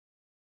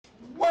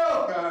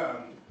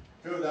Welcome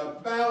to the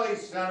Valley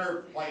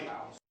Center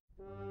Playhouse.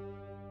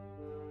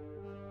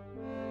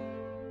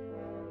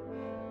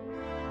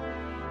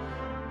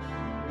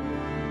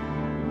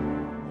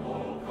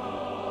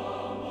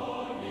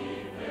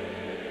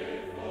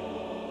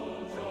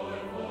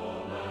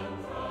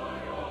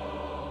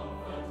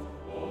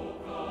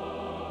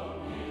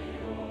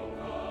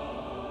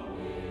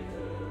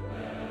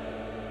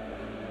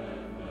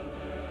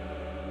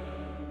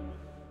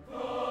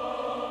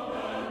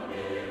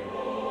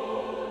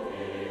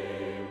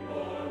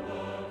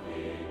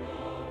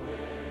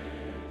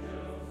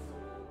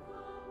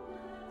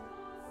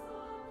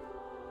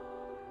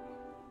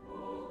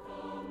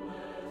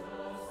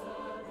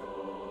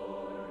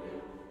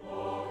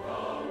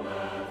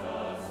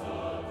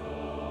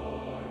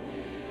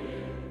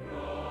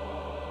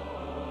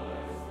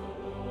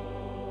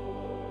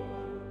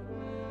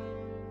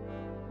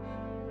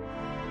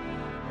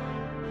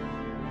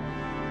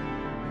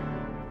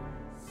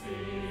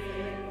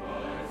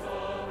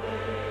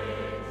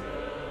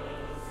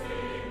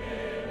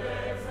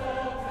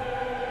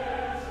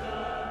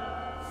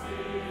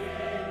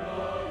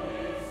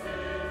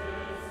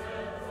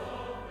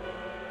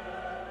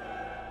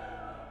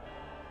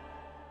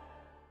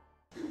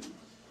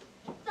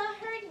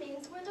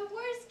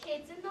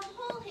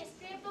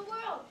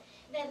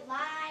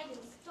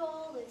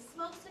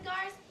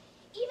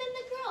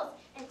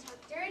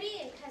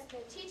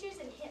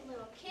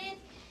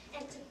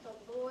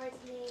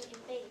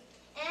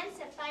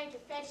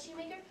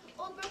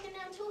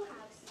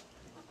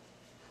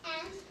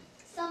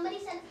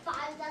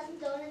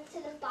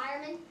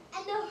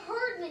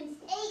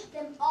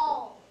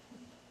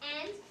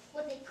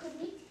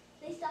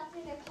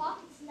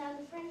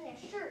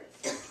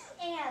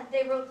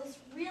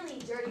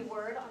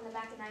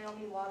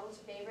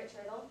 Favorite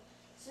turtle.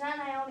 So now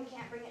Naomi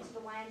can't bring it to the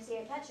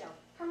YMCA pet show.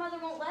 Her mother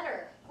won't let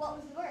her. What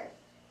was the word?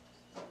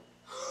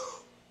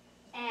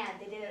 And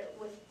they did it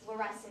with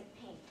fluorescent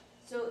paint.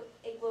 So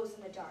it glows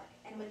in the dark.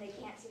 And when they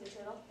can't see the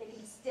turtle, they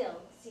can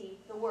still see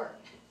the word.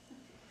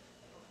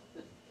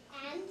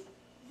 And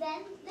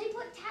then they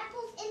put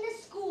tadpoles in the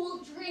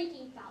school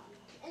drinking fountain.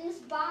 And Miss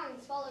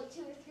Barnes followed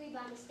 2 or 3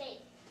 by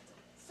mistake.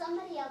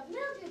 Somebody yelled,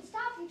 "Mildred,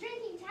 stop, you're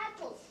drinking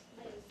tadpoles."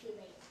 But it was too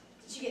late.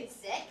 Did you get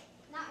sick?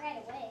 Not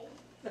right away.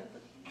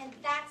 And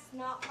that's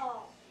not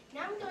all.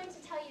 Now I'm going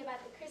to tell you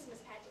about the Christmas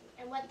pageant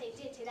and what they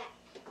did today.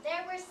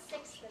 There were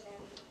 6 of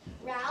them.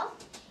 Ralph,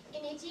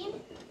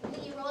 Imogen,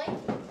 Leroy,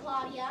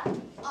 Claudia,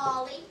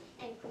 Ollie,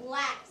 and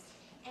Gladys.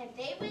 And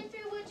they went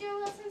through Woodrow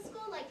Wilson's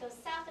school like those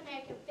South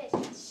American fish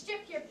that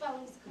strip your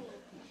bones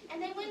clean. And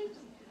they went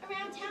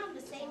around town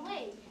the same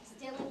way,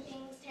 stealing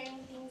things,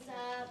 tearing things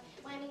up,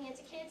 whamming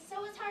into kids,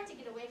 so it's hard to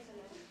get away from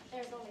them.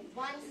 There's only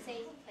one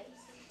safe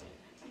place.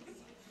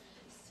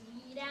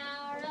 Sweet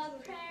hour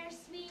of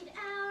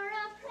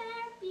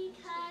prayer,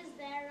 because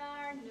there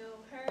are no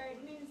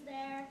herdmans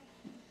there.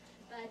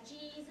 But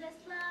Jesus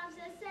loves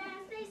us,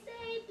 as they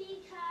say,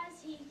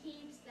 because he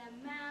keeps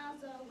them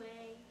miles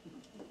away.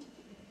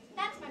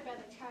 That's my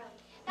brother Charlie.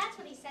 That's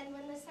what he said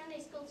when the Sunday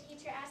school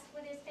teacher asked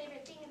what his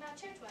favorite thing about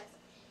church was.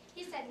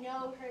 He said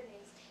no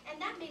herdmans. And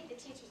that made the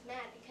teachers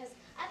mad because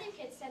other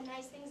kids said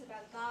nice things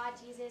about God,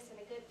 Jesus, and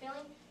a good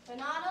feeling. But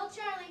not old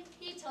Charlie.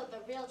 He told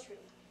the real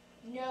truth.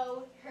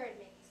 No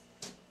herdmans.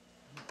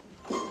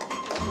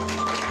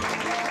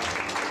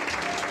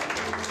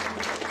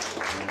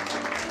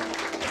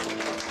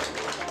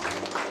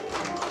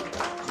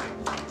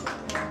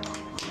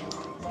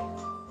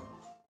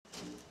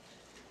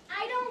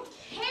 I don't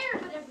care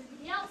what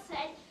everybody else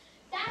said.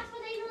 That's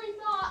what they really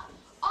thought.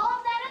 All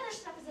of that other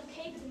stuff is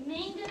okay, because the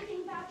main good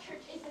thing about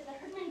church is that the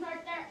herdmans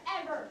aren't there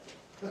ever.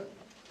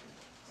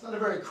 It's not a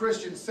very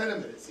Christian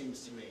sentiment, it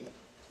seems to me.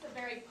 It's a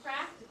very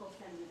practical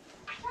sentiment.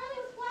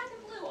 Charlie was black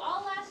and blue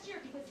all last year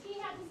because he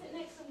had to sit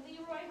next to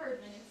Leroy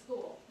Herdman in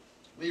school.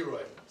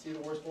 Leroy, is he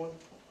the worst one?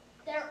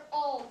 They're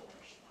all the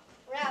worst.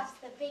 Ralph's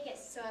the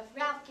biggest, so if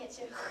Ralph gets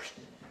you,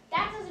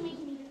 That doesn't make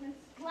any difference.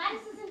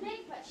 Gladys isn't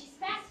big, but she's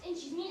fast and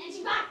she's mean and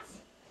she bites.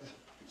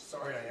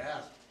 Sorry I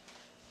asked.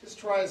 Just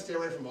try and stay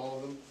away from all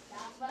of them.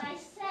 That's what I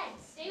said.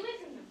 Stay away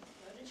from them.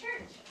 Go to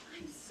church.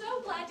 I'm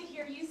so glad to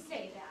hear you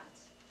say that.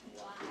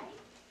 Why?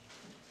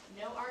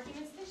 No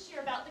arguments this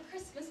year about the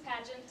Christmas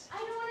pageant. I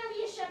don't want to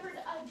be a shepherd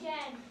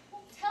again.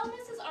 Well, tell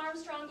Mrs.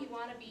 Armstrong you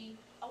want to be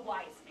a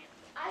wise man.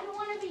 I don't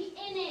want to be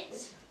in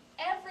it.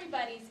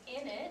 Everybody's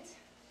in it.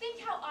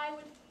 Think how I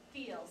would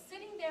feel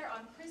sitting there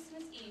on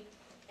Christmas Eve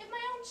if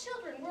my own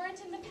children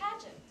weren't in the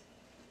pageant.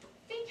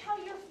 Think how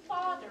your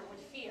father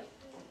would feel.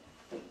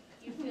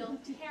 You'd feel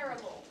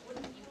terrible,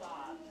 wouldn't you,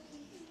 Bob?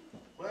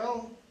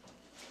 Well,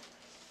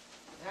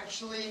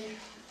 actually,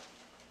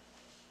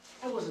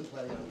 I wasn't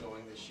planning on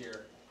going this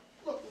year.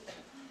 Look,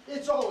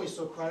 it's always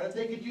so crowded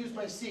they could use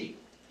my seat.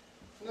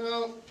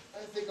 No, I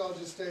think I'll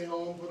just stay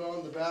home, put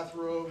on the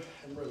bathrobe,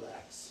 and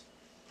relax.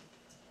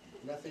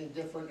 Nothing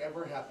different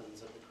ever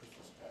happens at the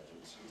Christmas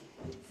pageant.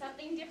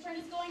 Something different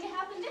is going to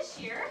happen this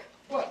year.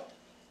 What?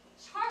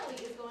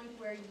 Charlie is going to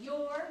wear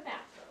your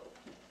bathrobe.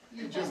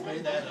 You just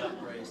made that up,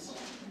 Grace.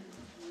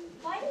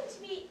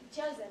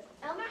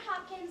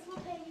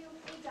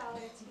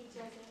 wanted to be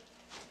Joseph.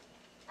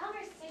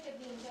 Elmer's sick of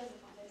being Joseph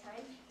all the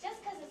time.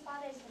 Just because his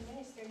father's the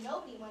minister,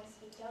 nobody wants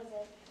to be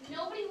Joseph.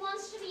 Nobody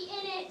wants to be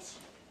in it.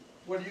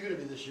 What are you going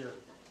to be this year?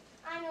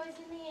 I know he's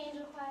in the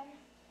angel choir.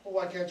 Well,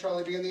 why can't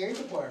Charlie be in the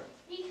angel choir?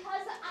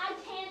 Because I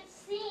can't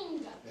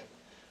sing.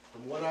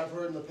 From what I've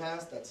heard in the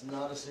past, that's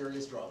not a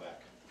serious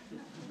drawback.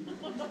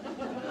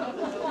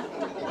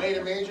 Wait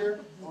a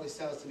major always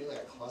sounds to me like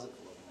a closet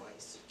full of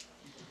mice.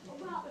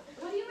 Well,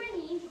 what do you wear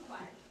in the angel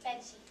choir? Bed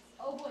sheets.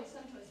 Oh boy,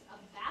 some choice. A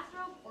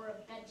bathrobe or a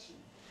bed sheet?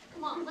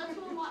 Come on, let's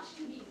go and watch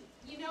TV.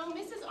 You know,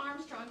 Mrs.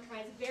 Armstrong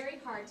tries very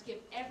hard to give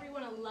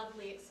everyone a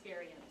lovely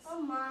experience.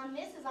 Oh, Mom,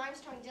 Mrs.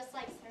 Armstrong just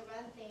likes to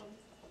run things.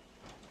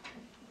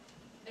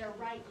 They're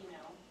right, you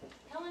know.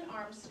 Helen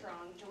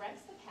Armstrong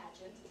directs the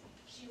pageant,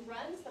 she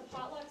runs the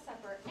potluck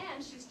supper,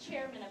 and she's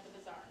chairman of the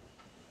bazaar.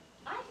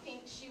 I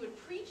think she would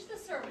preach the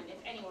sermon if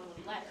anyone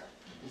would let her.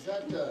 Is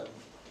that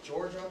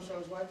George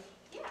Armstrong's wife?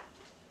 Yeah.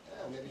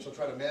 Yeah, maybe she'll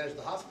try to manage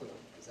the hospital,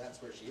 because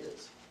that's where she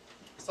is.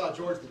 I saw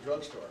George at the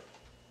drugstore.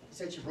 He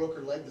said she broke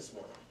her leg this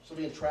morning. She'll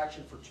be in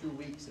traction for 2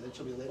 weeks, and then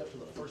she'll be laid up till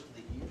the first of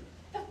the year.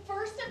 The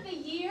first of the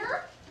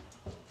year?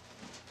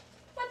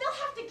 But they'll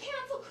have to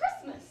cancel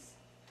Christmas.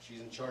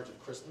 She's in charge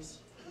of Christmas.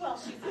 Well,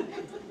 she's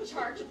in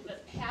charge of the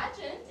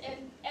pageant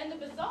and the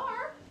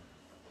bazaar.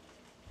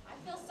 I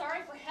feel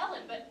sorry for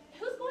Helen, but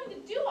who's going to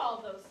do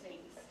all those things?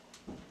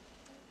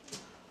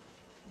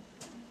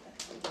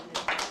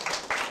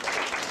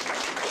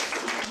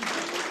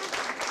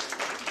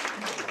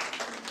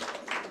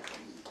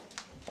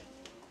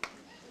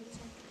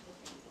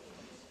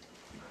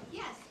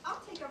 Yes,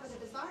 I'll take over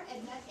the bazaar,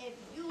 Edna, if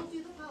you'll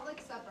do the potluck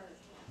supper.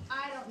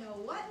 I don't know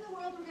what in the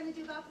world we're going to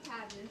do about the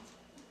pageant.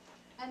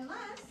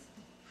 Unless,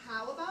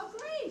 how about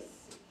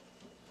Grace?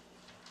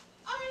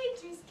 I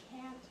just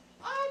can't.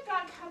 I've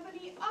got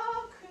company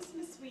all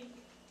Christmas week.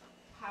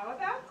 How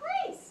about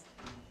Grace?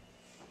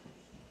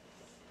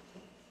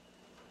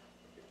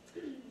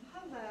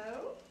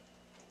 Hello?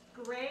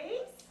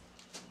 Grace?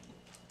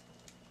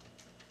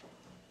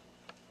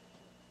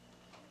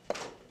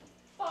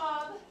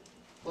 Bob,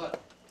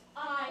 What?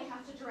 I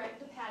have to direct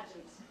the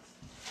pageant.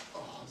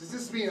 Oh, does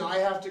this mean I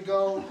have to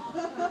go?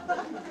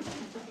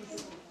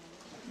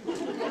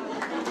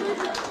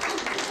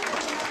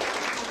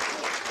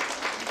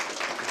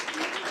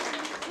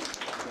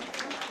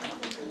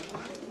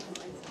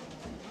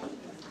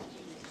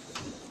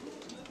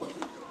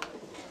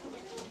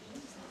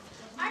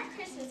 Our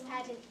Christmas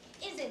pageant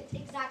isn't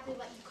exactly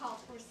what you call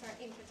four-star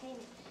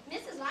entertainment.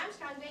 Mrs.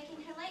 Armstrong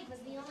breaking her leg was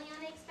the only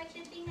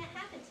unexpected thing that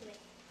happened to it.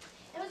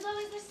 It was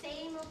always the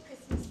same old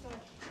Christmas story,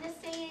 and the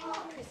same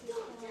old Christmas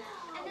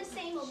carol, and the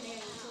same old Mary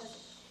and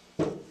Joseph.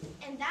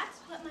 And that's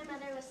what my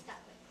mother was stuck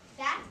with.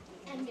 That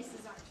and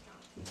Mrs.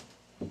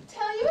 Armstrong.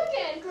 Tell you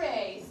again,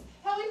 Grace,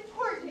 how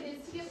important it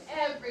is to give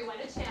everyone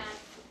a chance.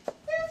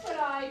 That's what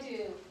I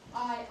do.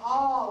 I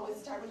always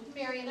start with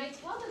Mary, and I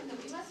tell them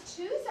that we must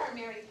choose our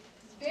Mary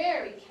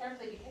very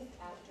carefully because,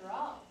 after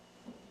all,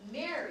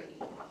 Mary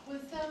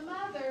was the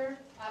mother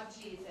of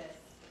Jesus.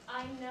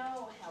 I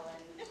know,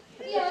 Helen.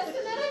 Yes,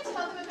 and then I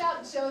tell them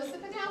about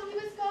Joseph and how he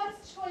was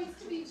God's choice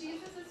to be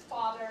Jesus'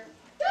 father.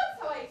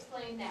 That's how I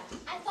explain that.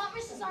 I thought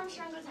Mrs.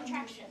 Armstrong was in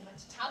traction.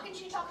 How can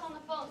she talk on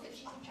the phone if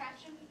she's in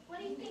traction? What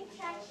do you think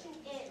traction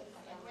is?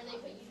 Where they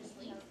put you to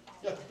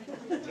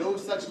sleep? No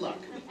such luck.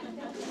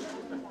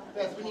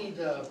 Beth, we need,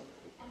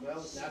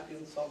 well,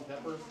 napkins, salt and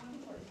pepper.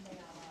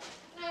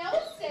 And I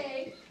always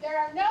say, there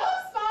are no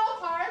small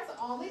parts,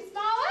 only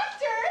small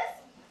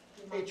actors.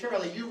 Hey,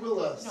 Charlie, you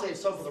will save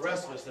some for the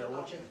rest of us there,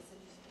 won't you?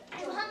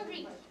 I'm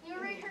hungry. You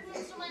already heard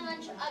most of my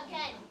lunch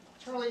again.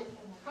 Charlie,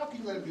 how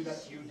can you let him do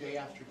that to you day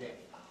after day?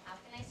 How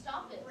can I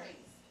stop it?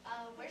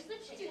 Where's the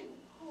chicken?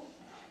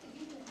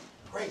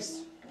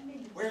 Grace,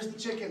 where's the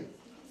chicken?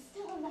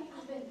 Still in the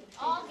oven.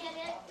 I'll get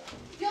it.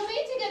 You'll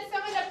need to get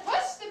someone to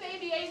push the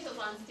baby angels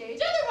on stage,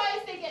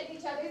 otherwise they get in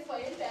each other's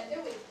way and bend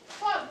their wings.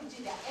 Bob can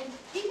do that, and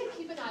he can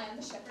keep an eye on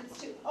the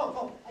shepherds too.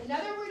 Oh,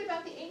 another word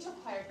about the angel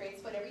choir,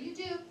 Grace. Whatever you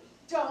do,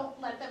 don't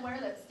let them wear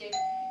lipstick.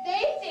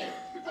 They think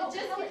that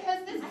just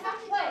because this is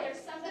a play,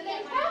 that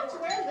they have to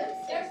wear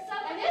lipstick.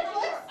 And it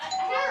looks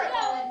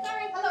terrible.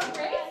 Sorry. Hello,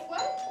 Grace.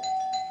 What?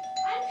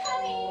 I'm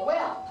coming.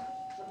 Well,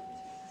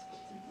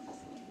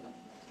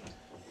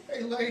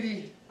 Hey,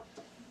 lady,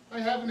 I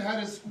haven't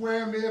had a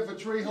square meal for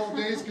 3 whole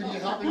days. Can you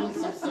help me with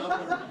some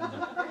supper?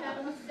 For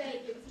heaven's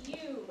sake, it's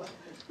you.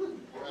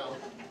 Well,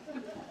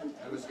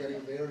 I was getting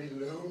very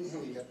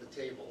lonely at the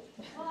table.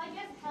 Well, I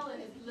guess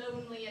Helen is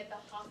lonely at the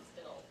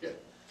hospital. Yeah,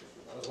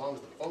 not as long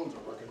as the phones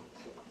are working.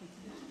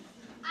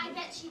 I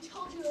bet she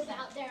told you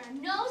about there are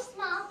no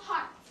small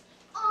parts,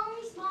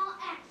 only small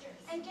actors.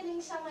 And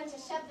getting someone to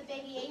shove the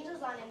baby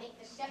angels on and make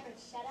the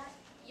shepherds shut up.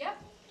 Yep,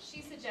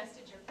 she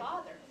suggested your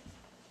father.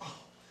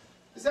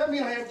 Does that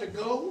mean I have to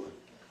go?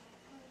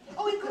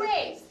 oh, and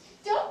Grace,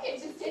 don't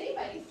get just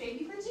anybody's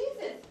baby for Jesus.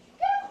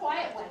 Get a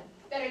quiet one.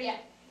 Better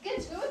yet,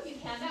 get 2 if you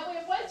can. That way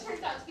if one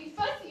turns out to be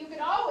fussy, you can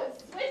always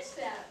switch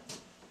them.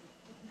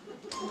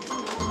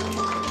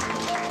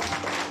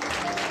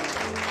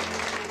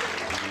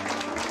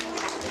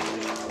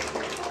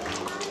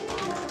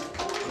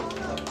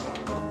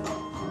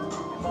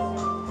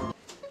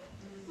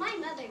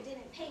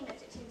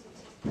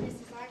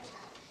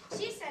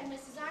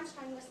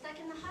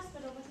 in the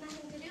hospital with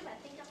nothing to do but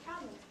think of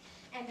problems.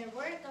 And there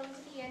weren't going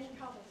to be any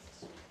problems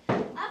this year.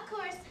 Of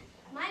course,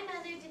 my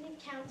mother didn't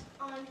count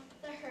on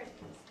the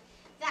Herdmans.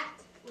 That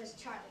was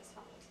Charlie's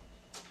fault.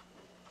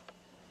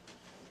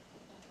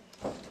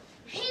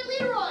 Hey,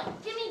 Leroy,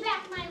 give me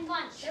back my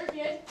lunch. Sure,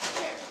 kid.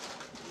 Here.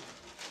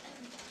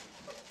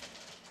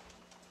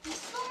 You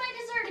stole my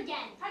dessert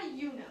again. How do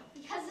you know?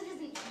 Because it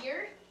isn't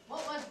here.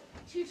 What was it?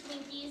 2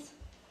 Twinkies.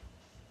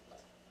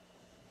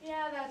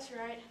 Yeah, that's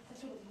right.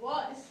 That's what it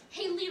was.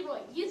 Hey,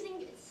 Leroy, you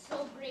think it's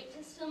so great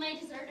to steal my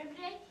dessert every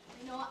day?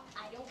 You know what?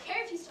 I don't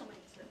care if you steal my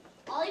dessert.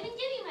 I'll even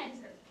give you my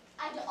dessert.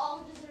 I get all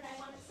the dessert I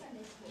want at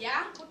Sunday school.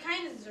 Yeah? What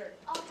kind of dessert?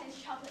 All kinds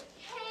of chocolate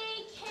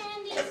cake,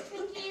 candies,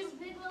 cookies,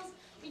 Bigwells.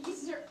 We get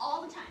dessert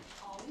all the time.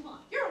 All we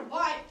want. You're a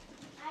liar.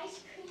 Ice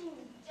cream,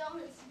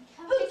 donuts, and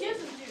Who cupcakes. gives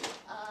them to you?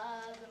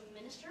 The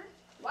minister?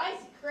 Why, is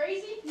he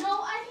crazy?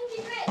 No, I think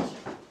he's rich.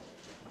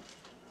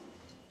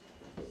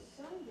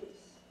 Sunday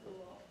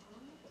school, huh?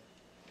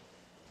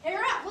 Hey,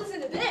 Ralph,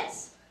 listen to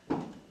this.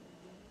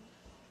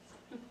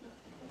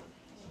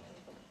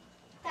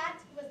 That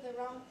was the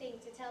wrong thing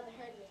to tell the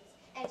Herdmans.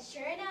 And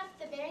sure enough,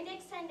 the very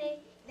next Sunday,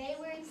 they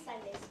were in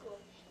Sunday school,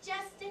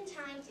 just in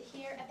time to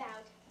hear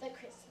about the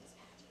Christmas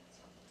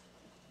pageant.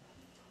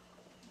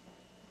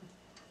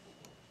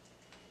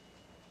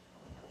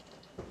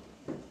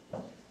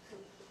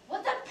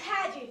 What's a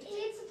pageant?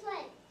 It's a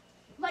play.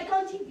 Like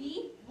on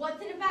TV?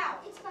 What's it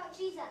about? It's about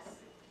Jesus.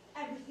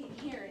 Everything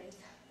here is.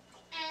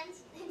 And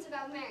it's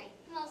about Mary.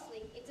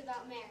 Mostly, it's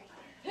about Mary.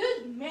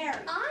 Who's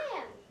Mary? I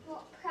am.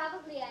 Well,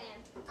 probably I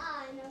am.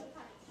 I know the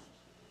parts.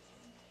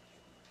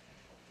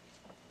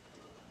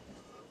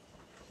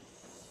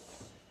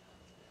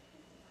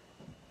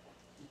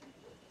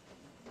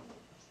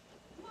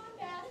 Come on,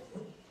 Dad.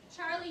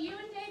 Charlie, you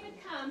and David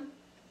come.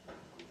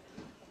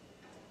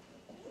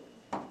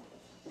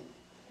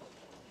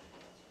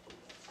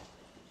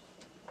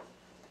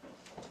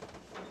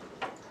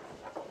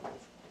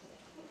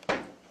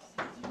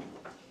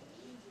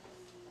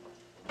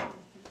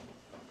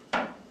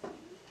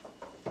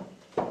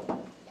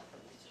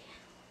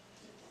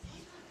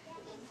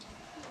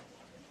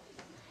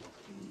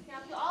 Now,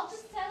 if you all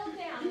just settle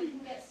down, we can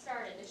get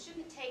started. It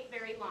shouldn't take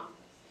very long.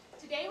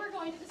 Today we're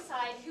going to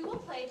decide who will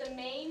play the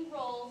main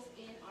roles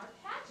in our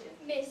pageant.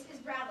 Mrs.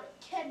 Bradley,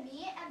 can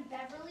me and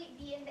Beverly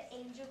be in the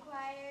angel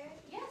choir?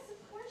 Yes, of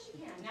course you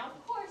can. Now,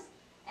 of course,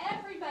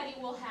 everybody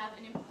will have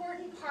an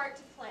important part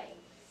to play.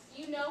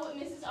 You know what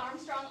Mrs.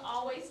 Armstrong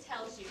always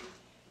tells you.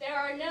 There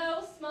are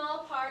no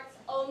small parts,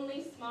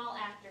 only small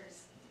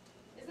actors.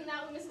 Isn't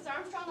that what Mrs.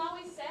 Armstrong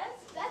always says?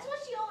 That's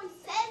what she always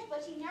says,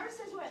 but she never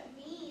says what it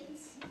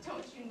means.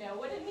 Don't you know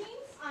what it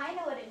means? I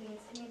know what it means.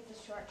 It means the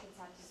short kids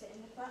have to sit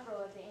in the front row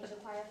of the angel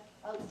choir.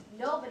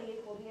 Nobody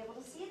will be able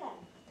to see them.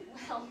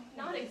 Well,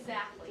 not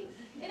exactly.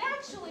 It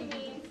actually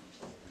means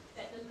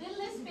that the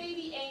littlest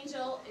baby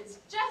angel is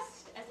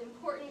just as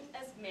important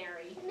as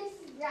Mary.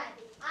 Mrs.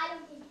 Bradley, I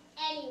don't think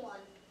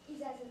anyone is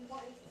as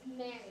important as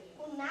Mary.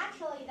 Well,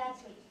 naturally,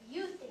 that's what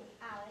you think,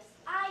 Alice.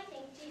 I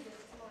think Jesus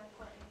is more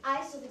important.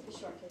 I still think the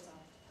short kids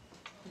are.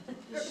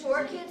 The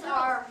short kids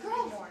are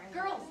more.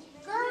 Girls,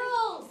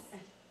 girls!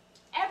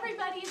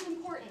 Everybody is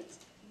important.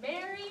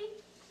 Mary,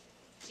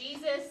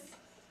 Jesus,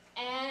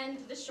 and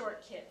the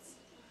short kids.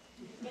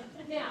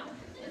 Now,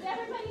 is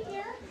everybody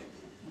here?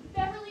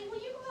 Beverly, will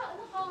you go out in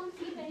the hall and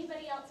see if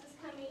anybody else is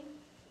coming?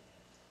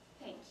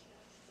 Thank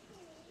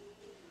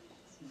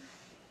you.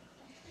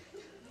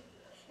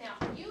 Now,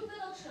 you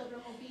little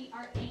children will be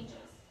our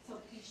angels, so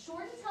be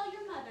sure to tell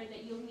your mother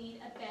that you'll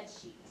need a bed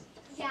sheet.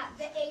 Yeah,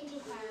 the angel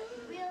choir.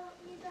 We'll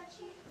need that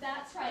sheet.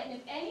 That's right, and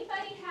if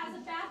anybody has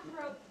a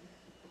bathrobe,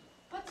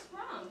 what's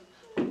wrong?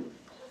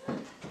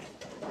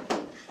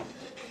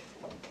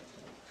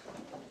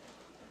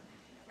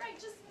 Right,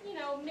 just,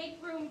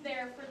 make room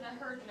there for the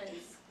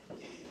Herdmans.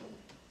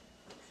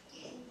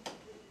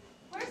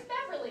 Where's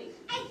Beverly?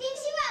 I think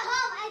she went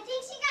home. I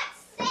think she got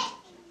sick.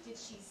 Did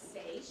she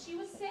say she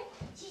was sick?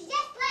 She just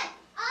left.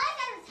 All I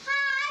said was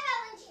hi, but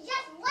when she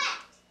just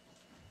left.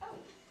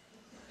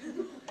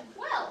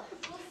 Well,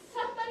 will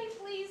somebody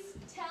please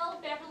tell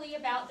Beverly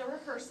about the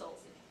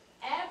rehearsals?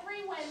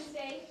 Every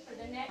Wednesday for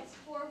the next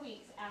 4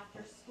 weeks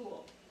after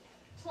school.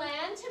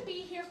 Plan to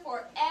be here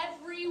for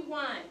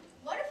everyone.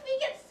 What if we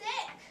get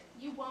sick?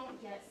 You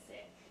won't get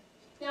sick.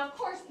 Now, of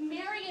course,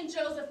 Mary and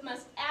Joseph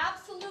must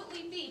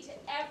absolutely be to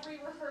every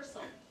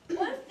rehearsal.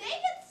 What if they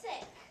get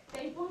sick?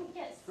 They won't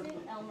get sick,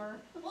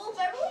 Elmer. Well,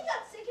 Beverly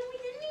got sick and we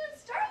didn't even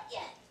start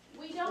yet.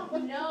 We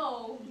don't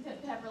know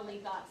that Beverly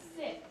got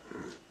sick.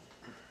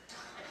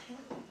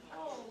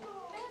 Oh,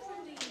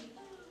 Beverly.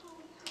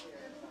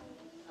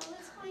 Oh,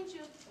 let's find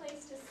you a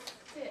place to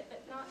sit,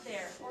 but not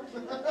there, or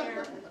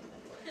there.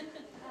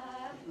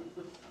 How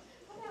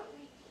about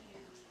right here?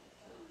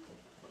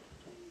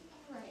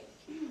 All right.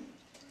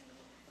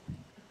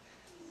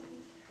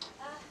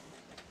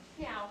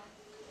 Now,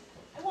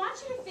 I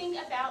want you to think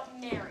about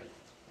Mary.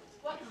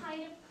 What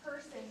kind of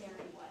person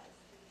Mary was.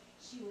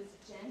 She was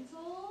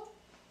gentle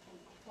and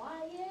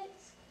quiet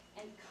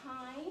and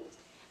kind,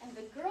 and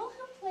the girl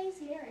who plays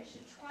Mary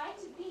should try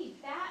to be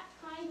that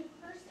kind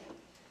of person.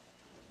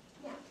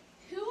 Now,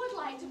 who would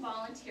like to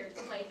volunteer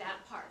to play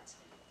that part?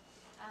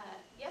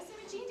 Yes,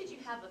 Imogene, did you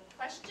have a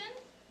question?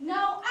 No,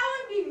 I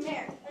want to be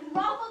Mary. And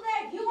Ralph over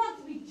there, he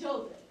wants to be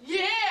Joseph.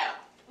 Yeah,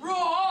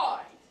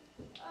 right.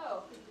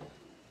 Oh.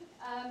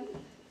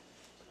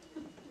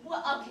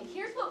 Well, okay,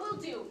 here's what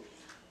we'll do.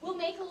 We'll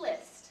make a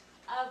list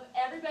of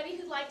everybody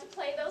who'd like to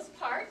play those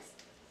parts,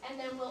 and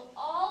then we'll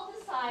all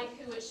decide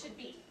who it should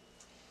be.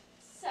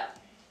 So,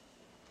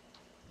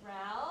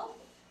 Ralph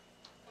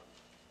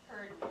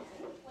Herdman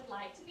would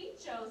like to be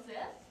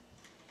Joseph.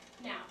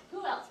 Now,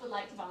 who else would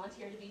like to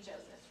volunteer to be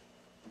Joseph?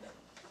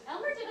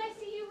 Elmer, did I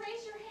see you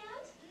raise your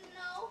hand?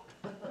 No.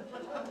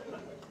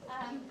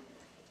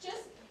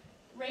 Just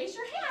raise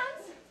your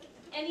hands.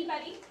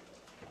 Anybody?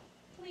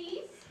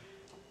 Please?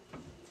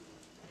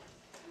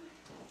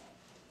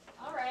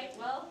 All right,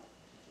 well,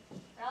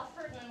 Ralph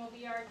Herdman will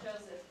be our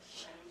Joseph.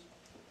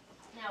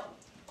 Now,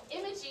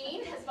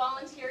 Imogene has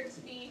volunteered to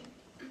be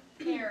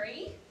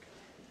Mary.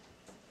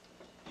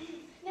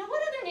 Now,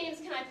 what other names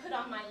can I put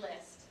on my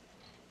list?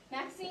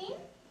 Maxine?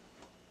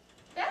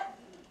 Beth?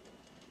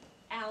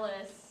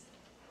 Alice?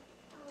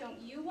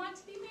 Don't you want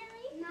to be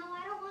Mary? No,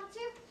 I don't want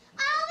to.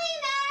 I'll be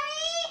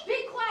Mary!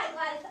 Be quiet,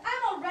 Gladys.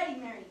 I'm already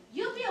married.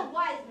 You be a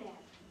wise man.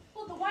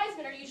 Well, the wise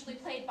men are usually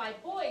played by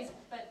boys,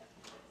 but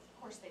of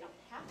course they don't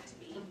have to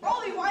be.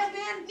 I'll be wise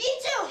man. Me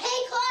too.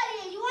 Hey,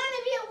 Claudia, you want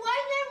to be a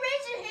wise man?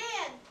 Raise your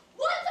hand.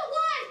 What's a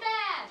wise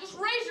man? Just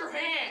raise your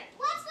hand.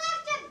 What's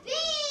left to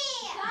be?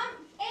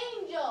 Some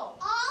angel.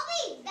 I'll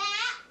be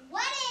that.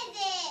 What is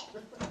it?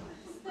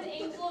 This is the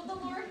angel of the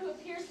Lord who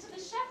appears to the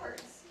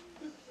shepherds.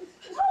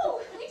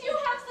 Oh, we do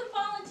have some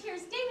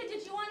volunteers. David,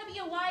 did you want to be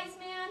a wise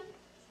man?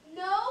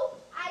 No,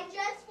 I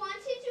just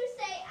wanted to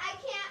say I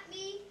can't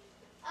be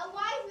a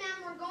wise man.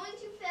 We're going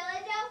to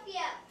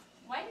Philadelphia.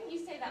 Why didn't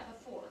you say that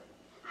before?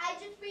 I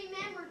just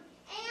remembered.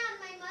 And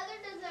my mother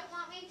doesn't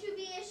want me to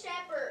be a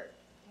shepherd.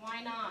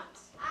 Why not?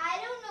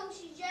 I don't know.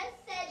 She just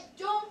said,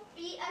 don't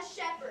be a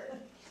shepherd.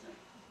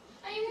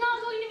 I'm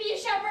not going to be a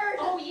shepherd.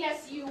 Oh,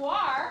 yes, you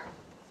are.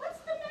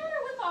 What's the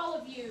matter with all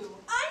of you?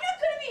 I'm not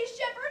going to be a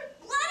shepherd.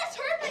 Gladys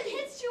Herdman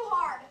hits too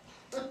hard.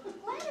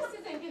 Gladys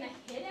isn't going to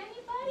hit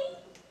anybody.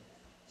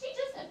 She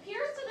just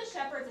appears to the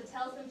shepherds and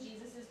tells them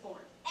Jesus is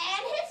born.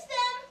 And hits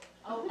them.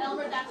 Oh,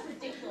 Elmer, that's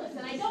ridiculous,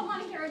 and I don't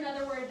want to hear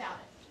another word about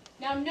it.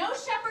 Now, no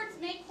shepherds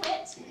may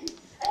quit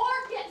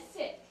or get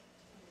sick.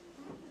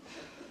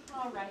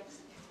 All right,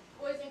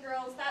 boys and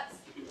girls, that's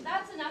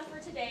enough for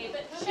today,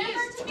 but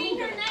remember to be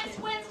here next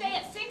Wednesday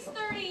at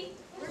 6:30.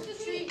 Where's the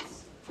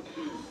treats?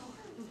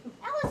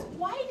 Alice,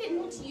 why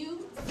didn't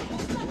you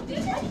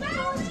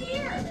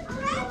volunteer?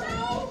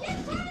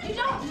 You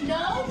don't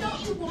know?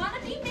 Don't you want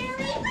to be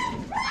married?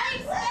 I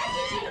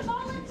expected you to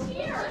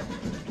volunteer.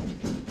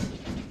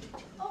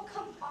 Oh,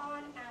 come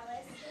on,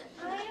 Alice.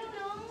 I don't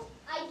know.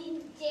 I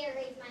didn't dare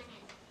raise my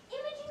hand.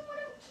 Imogene would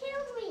have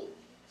killed me.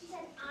 She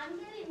said, I'm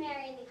going to be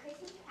married in the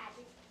Christmas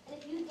pageant, and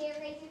if you dare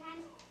raise your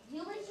hand, you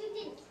wish you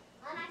didn't.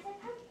 And I said,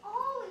 I'm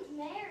always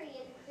married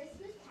in the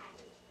Christmas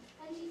pageant.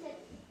 And she said,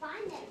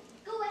 fine then,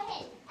 go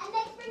ahead. And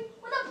next spring,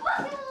 when the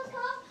bucket will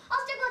come off,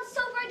 I'll stick one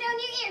so far down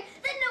your ear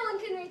that no one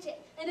can reach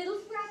it. And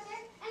it'll sprout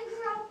there and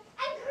grow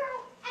and grow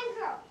and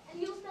grow. And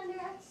you'll spend the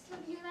rest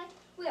of your life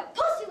with a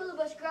pussy little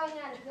bush growing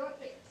out of your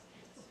ear.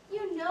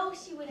 You know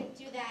she wouldn't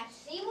do that.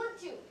 She would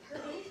too. Her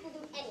niece will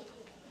do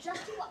anything.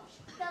 Just to watch.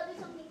 They'll do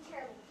something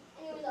terrible.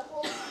 And you'll be the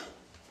whole time.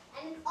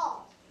 And it's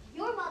all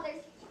your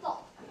mother's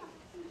fault.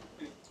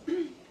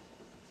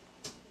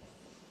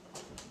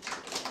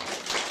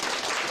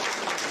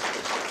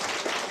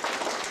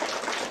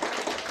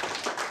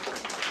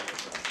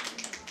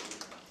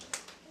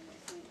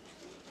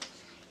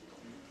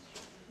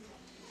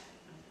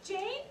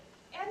 Jane,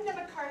 Edna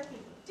McCarthy,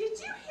 did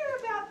you hear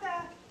about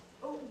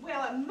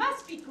well, it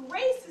must be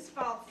Grace's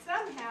fault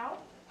somehow.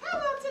 How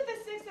else did the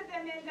six of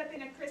them end up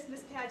in a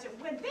Christmas pageant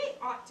when they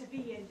ought to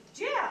be in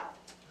jail?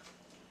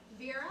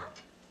 Vera,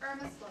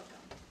 Irma Slocum.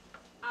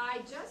 I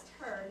just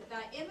heard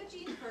that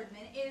Imogene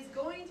Herdman is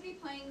going to be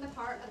playing the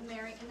part of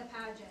Mary in the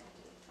pageant.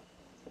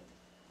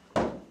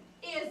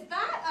 Is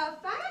that a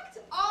fact?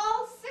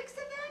 All six of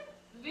them?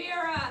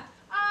 Vera,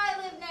 I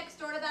live next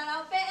door to that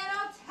outfit, and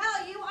I'll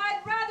tell you,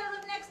 I'd rather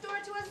live next door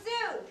to a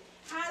zoo.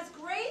 Has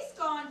Grace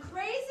gone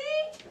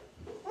crazy?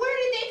 Where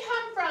did they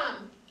come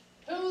from?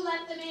 Who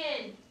let them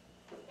in?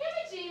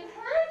 Imogene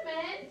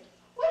Herdman?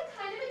 What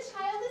kind of a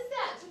child is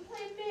that to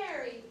play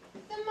Mary,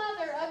 the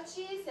mother of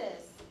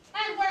Jesus?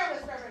 And where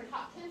was Reverend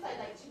Hopkins, I'd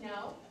like to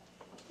know?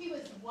 He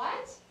was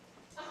what?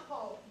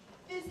 Oh,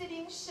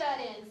 visiting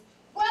shut-ins.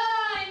 Well,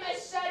 I'm a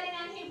shut-in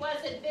and he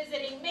wasn't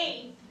visiting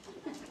me.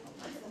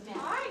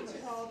 I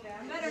told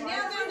them. Better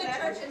nail down the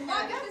church and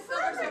lock up the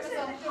silver service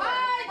and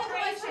hide the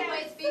Christian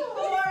plates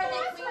before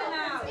they clean them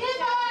out.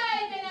 If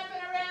I'd been up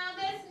and around,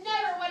 this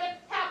never would have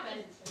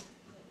happened.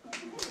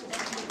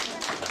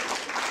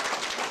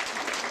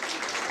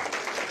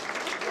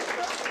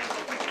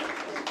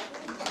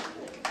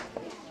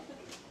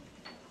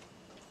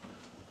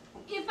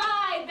 If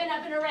I'd been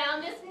up and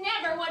around, this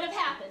never would have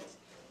happened.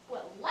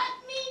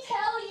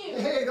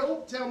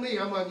 tell me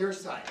I'm on your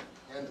side.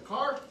 And the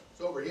car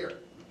is over here.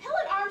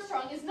 Helen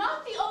Armstrong is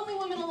not the only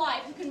woman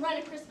alive who can run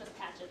a Christmas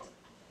pageant.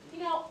 You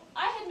know,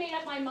 I had made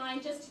up my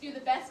mind just to do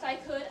the best I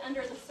could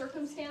under the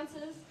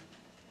circumstances.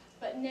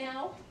 But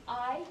now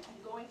I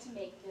am going to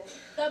make this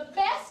the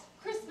best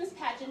Christmas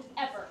pageant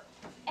ever.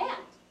 And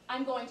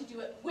I'm going to do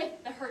it with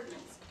the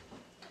Herdmans.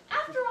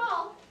 After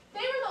all,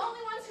 they were the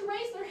only ones who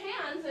raised their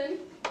hands and,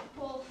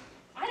 well,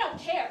 I don't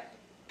care.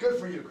 Good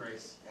for you,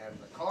 Grace. And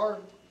the car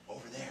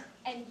over there.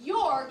 And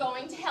you're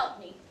going to help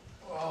me.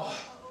 Oh,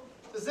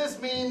 does this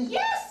mean...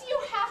 Yes, you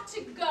have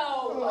to go.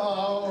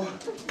 Oh.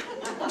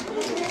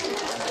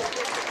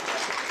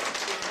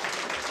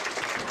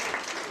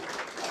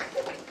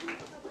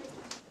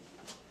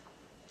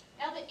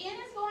 Now the inn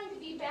is going to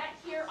be back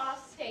here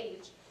off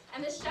stage,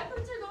 and the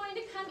shepherds are going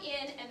to come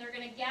in, and they're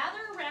going to gather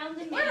around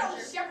the Where do all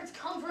manger. the shepherds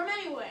come from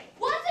anyway?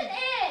 What's an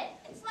inn?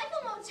 It's like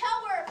a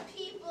motel where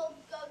people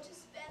go to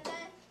spend the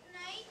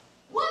night.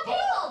 What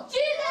people?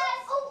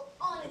 Jesus! Oh,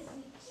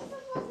 honestly,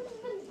 Jesus wasn't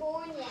even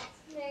born yet.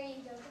 Mary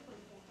and Joseph were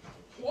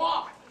dead.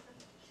 Why?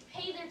 To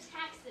pay their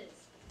taxes.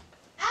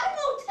 At a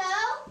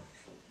motel?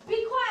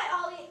 Be quiet,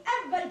 Ollie.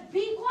 Everybody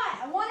be quiet.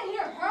 I want to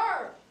hear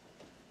her.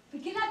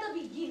 Begin at the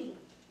beginning.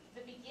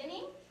 The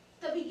beginning?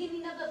 The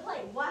beginning of the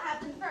play. What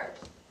happened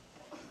first?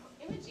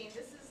 Imogene,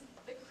 this is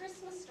the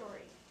Christmas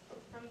story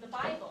from the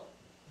Bible.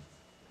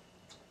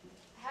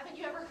 Haven't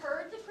you ever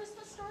heard the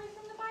Christmas story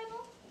from the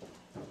Bible?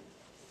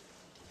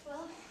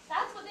 Well,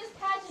 that's what this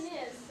pageant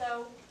is,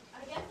 so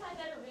I guess I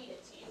better read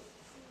it to you.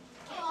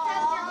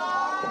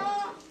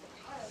 Aww.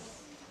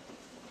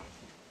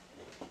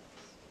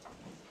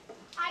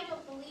 I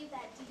don't believe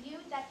that. Do you?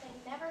 That they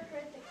never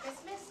heard the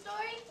Christmas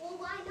story? Well,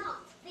 why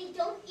not? They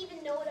don't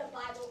even know what a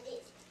Bible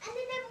is. And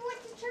they never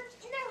went to church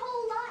in their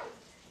whole lives.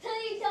 Till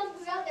your young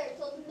brother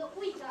told them that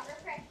we got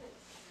refreshments.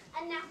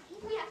 And now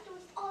we have to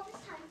waste all this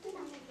time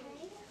without it,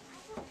 right? I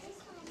don't think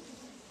so.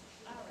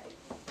 All right.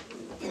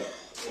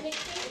 And it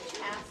came to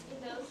pass in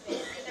those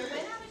days that there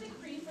went out a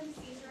decree from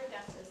Caesar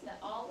Augustus that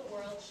all the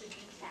world should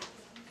be taxed.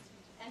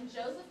 And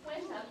Joseph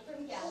went up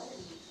from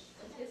Galilee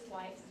with his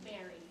wife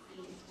Mary,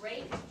 being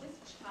great with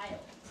child.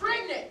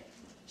 Pregnant!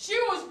 She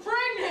was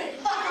pregnant!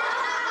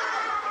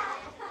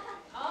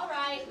 All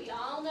right, we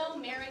all know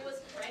Mary was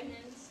pregnant.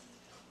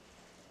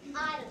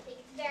 I don't think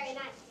it's very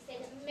nice to say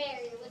that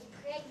Mary was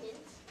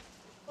pregnant.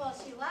 Well,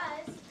 she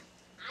was.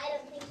 I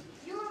don't think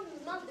your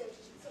mother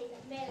should say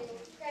that Mary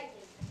was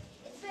pregnant.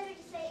 It's better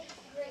to say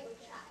great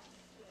with child.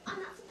 I'm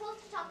not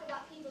supposed to talk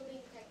about people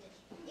being pregnant,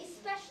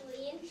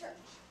 especially in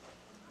church.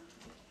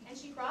 And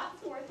she brought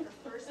forth her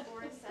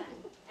firstborn son,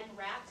 and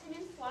wrapped him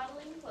in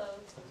swaddling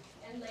clothes,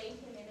 and laid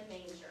him in a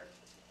manger,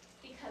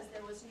 because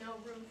there was no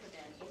room for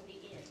them in the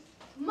inn.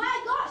 My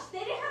gosh, they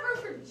didn't have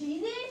room for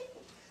Jesus?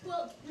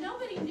 Well,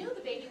 nobody knew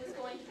the baby was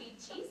going to be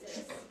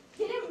Jesus.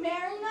 Didn't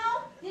Mary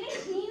know?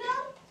 Didn't he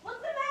know? What's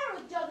the matter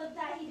with Joseph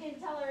that he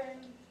didn't tell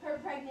her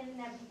pregnant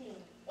and everything?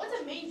 What's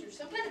a manger?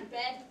 Some kind of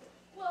bed?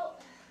 Well,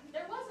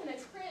 there wasn't a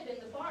crib in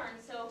the barn,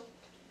 so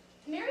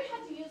Mary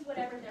had to use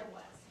whatever there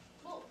was.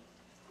 Well,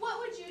 what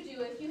would you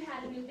do if you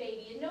had a new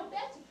baby and no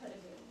bed to put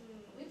him in?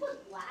 We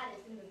put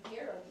Gladys in the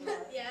bureau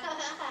drawer. Yeah.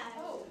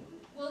 Oh,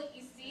 well,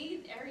 you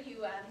see, there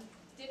you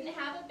didn't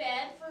have a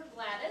bed for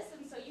Gladys,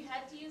 and so you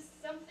had to use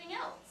something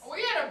else.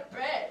 We had a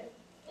bed.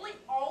 Only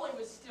Ollie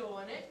was still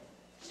in it.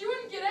 She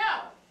wouldn't get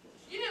out.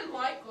 She didn't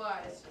like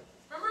Gladys.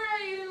 Remember how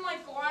you didn't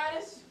like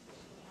Gladys?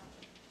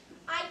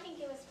 I think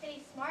it was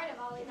pretty smart of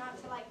Ollie not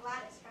to like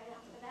Gladys right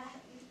off the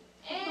bat.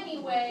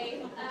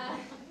 Anyway,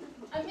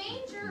 a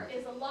manger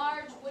is a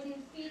large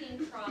wooden feeding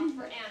trough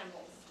for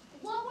animals.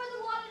 What were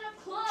the wadded up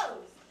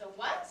clothes? The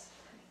what?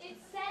 It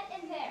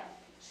said in there,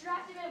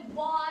 strapped him in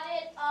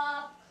wadded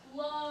up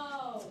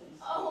clothes.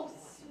 Oh,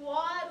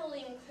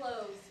 swaddling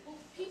clothes. Well,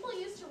 people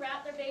used to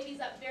wrap their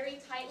babies up very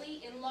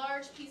tightly in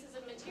large pieces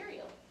of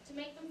material to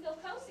make them feel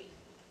cozy.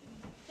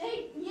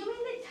 You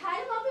mean they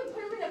tied him up and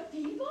put him in a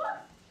feed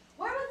box?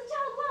 Where was the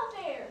child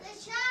welfare? The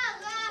child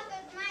laughed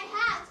at my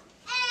house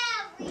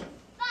every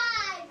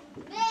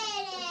 5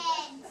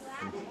 minutes.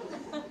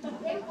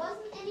 There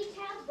wasn't any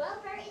child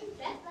welfare in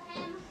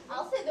Bethlehem.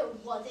 I'll say there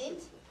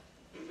wasn't.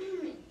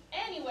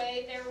 Anyway,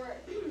 there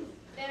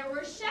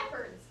were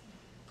shepherds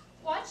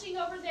watching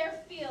over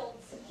their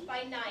fields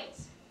by night.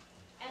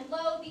 And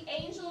lo, the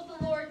angel of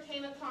the Lord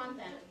came upon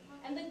them.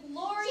 And the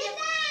glory of...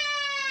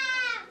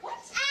 What?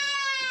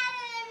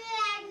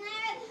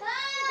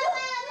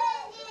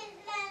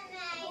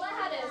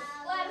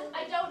 Gladys,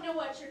 I don't know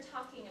what you're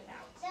talking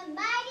about. The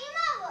mighty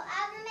marvel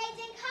of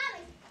Amazing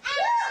Comics.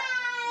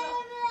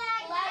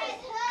 Gladys,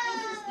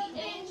 this is the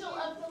angel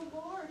of the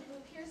Lord who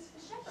appears to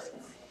the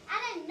shepherds.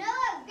 And a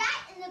Noah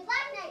right in the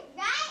black night,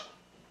 right?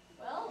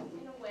 Well,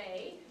 in a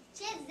way.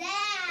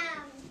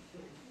 Shazam!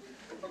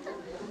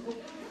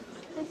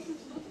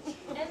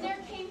 And there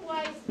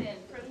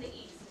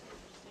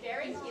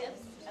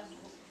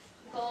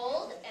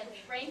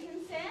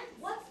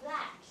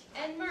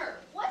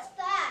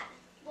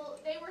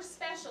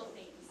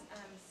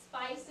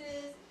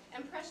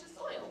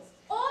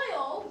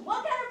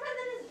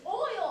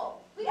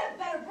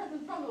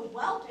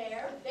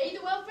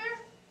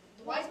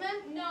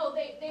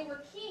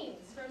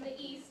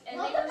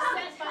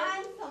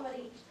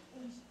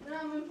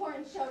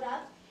showed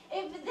up.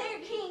 If they're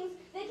kings,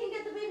 they can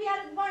get the baby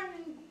out of the barn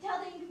and tell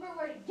the innkeeper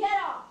where to get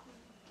off.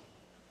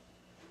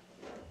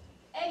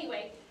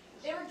 Anyway,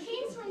 there were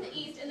kings from the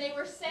east, and they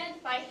were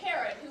sent by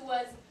Herod, who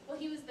was, well,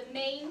 he was the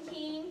main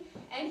king,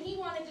 and he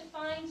wanted to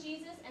find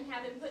Jesus and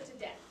have him put to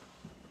death.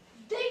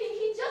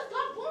 He just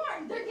got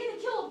born. They're gonna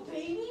kill a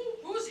baby?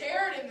 Who's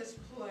Herod in this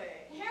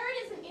play? Herod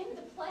isn't in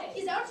the play.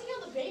 He's out to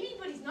kill the baby,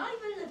 but he's not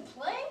even in the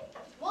play?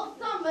 Well,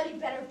 somebody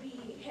better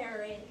be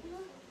Herod.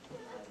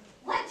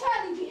 Let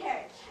Charlie be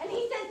Herod. And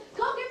he says,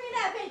 go give me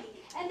that baby.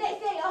 And they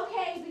say,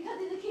 okay, because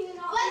he's a king and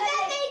all. But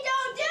then they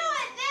don't do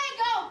it. They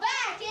go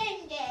back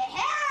and get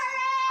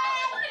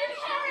Herod.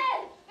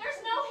 Herod! There's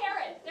no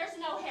Herod. There's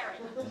no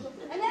Herod.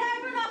 And then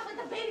I run off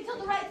with the baby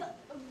till the fight's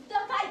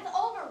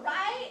over,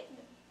 right?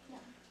 No.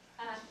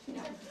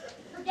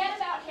 Forget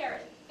about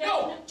Herod.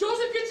 No,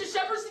 Joseph gets the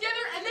shepherds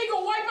together and they go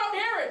wipe out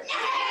Herod.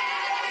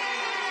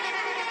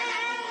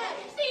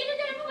 See, they're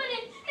gonna put it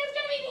in. It's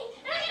gonna be me,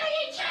 and I'm gonna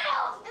get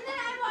killed. And then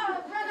I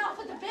run off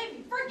with the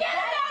baby. Forget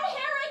about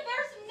Herod.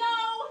 There's no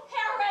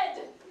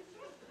Herod.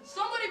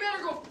 Somebody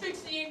better go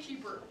fix the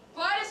innkeeper.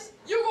 Gladys,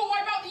 you go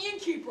wipe out the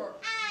innkeeper.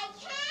 I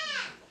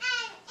can't.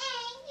 I'm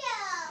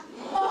angel.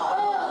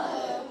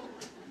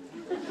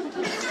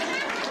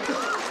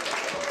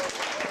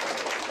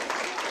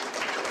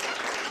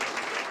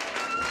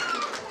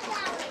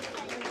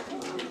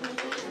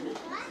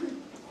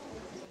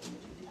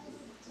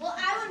 Well,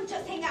 I wouldn't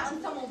just hang out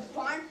in someone's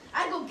barn.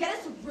 I'd go get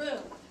us a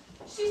room.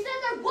 She said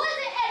there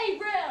wasn't any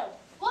room.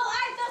 Well,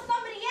 I'd throw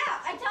somebody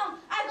out. I tell them,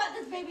 I've got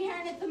this baby here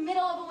and it's the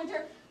middle of the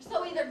winter,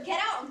 so either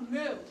get out or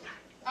move.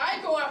 I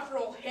go after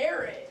old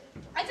Herod.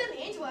 I send the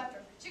angel after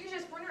her. She can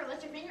just burn her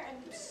electric finger and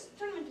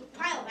turn him into a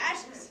pile of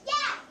ashes.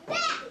 Yeah,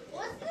 that.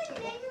 What's the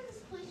name of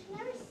this place? You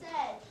never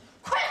said.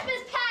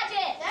 Christmas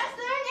pageant. That's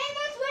their name.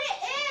 That's what it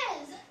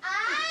is.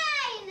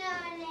 I know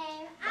a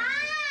name. I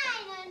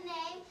know a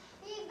name.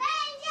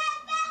 Revenge at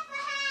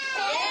Bethlehem.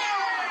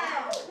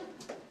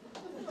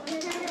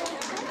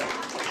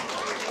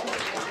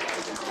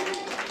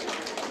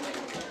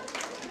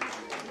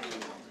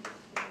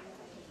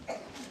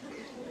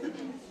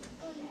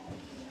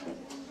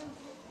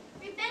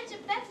 Revenge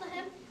of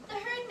Bethlehem, the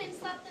herdmen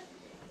thought the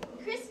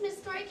Christmas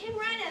story came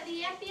right out of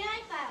the FBI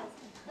files.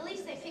 At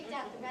least they picked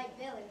out the right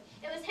villain.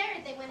 It was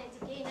Herod they wanted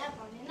to gain up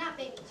on, and not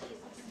baby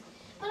Jesus.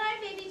 But our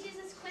baby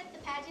Jesus quit the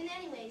pageant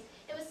anyways.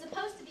 It was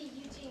supposed to be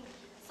Eugene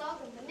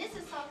Salcombe, but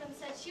Mrs. Salcombe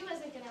said she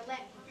wasn't going to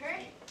let her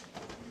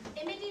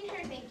Imogen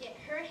herdman get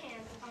her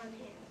hands on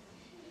him.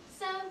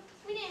 So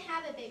we didn't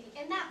have a baby,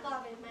 and that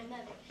bothered my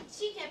mother.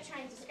 She kept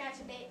trying to scratch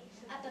up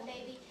a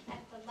baby at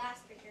the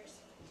last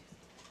rehearsal.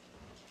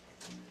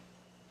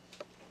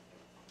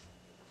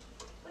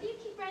 What do you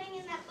keep writing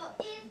in that book?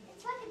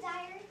 It's like a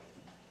diary.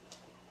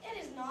 It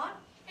is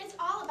not. It's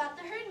all about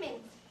the herdmen.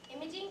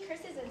 Imogen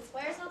curses and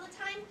swears all the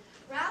time.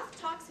 Ralph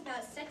talks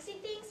about sexy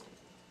things.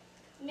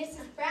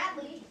 Mrs.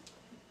 Bradley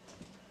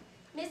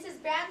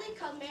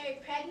called Mary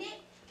pregnant.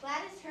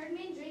 Gladys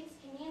Herdman drinks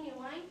communion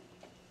wine.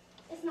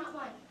 It's not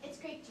wine. It's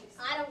grape juice.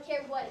 I don't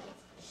care what it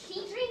is.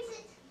 She drinks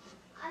it.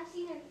 I've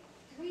seen her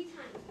 3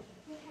 times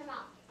with her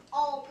mouth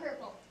all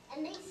purple.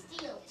 And they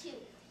steal, too.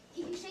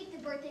 If you shake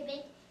the birthday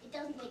bank, it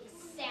doesn't make a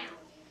sound.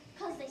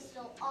 Because they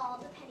stole all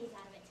the pennies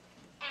out of it.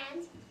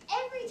 And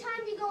every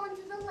time you go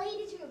into the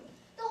ladies' room,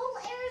 the whole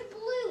air is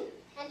blue.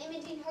 And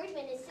Imogen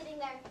Herdman is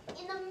sitting there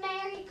in a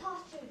merry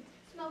costume,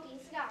 smoking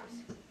cigars.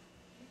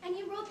 And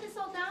you wrote this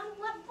all down?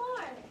 What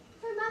for?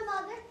 For my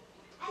mother,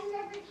 and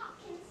Reverend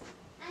Hopkins,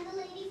 and the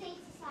Ladies' Aid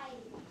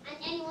Society, and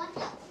anyone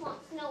else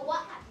wants to know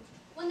what happened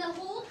when the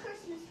whole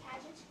Christmas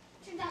pageant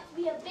turned out to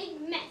be a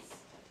big mess.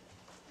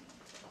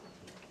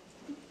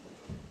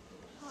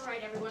 All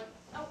right, everyone.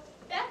 Oh,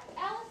 Beth,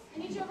 Alice, I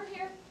need you over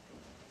here.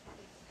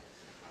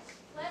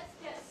 Let's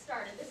get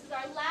started. This is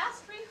our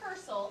last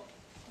rehearsal,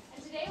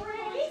 and today we're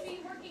going to be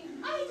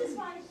working. I just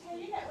wanted to tell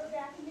you that we're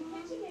back in the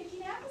kitchen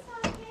making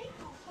applesauce cake.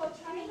 We'll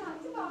try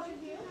not to bother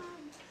you.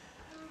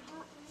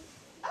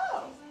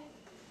 Oh,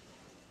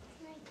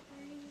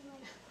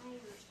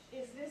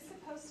 is this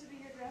supposed to be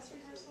your dress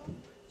rehearsal?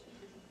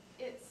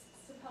 It's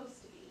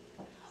supposed to be.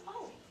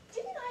 Oh,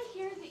 didn't I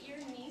hear that your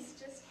niece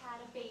just had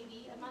a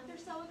baby a month or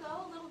so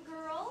ago, a little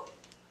girl?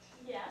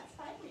 Yes,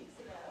 5 weeks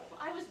ago. Well,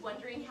 I was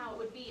wondering how it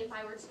would be if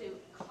I were to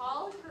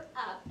call her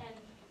up and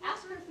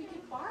ask her if we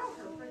could borrow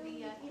her for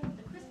the,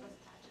 the Christmas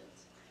pageant.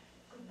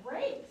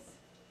 Grace?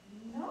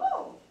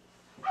 No.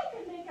 I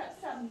could make up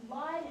some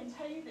lie and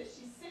tell you that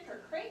she's sick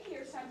or cranky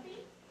or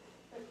something.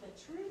 But the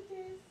truth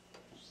is,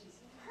 she's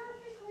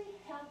perfectly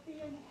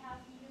healthy and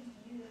happy and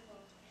beautiful.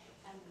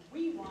 And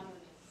we want her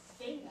to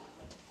stay that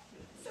way.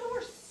 So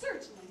we're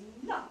certainly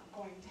not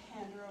going to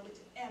hand her over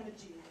to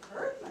Imogen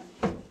Herdman.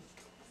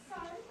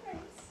 Sorry,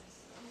 Grace.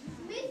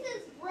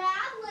 Mrs.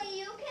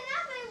 Bradley, you can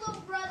have my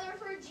little brother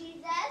for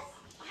Jesus.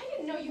 I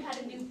didn't know you had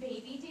a new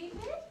baby,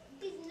 David.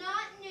 He's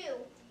not new.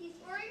 He's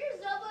 4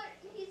 years old, but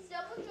he's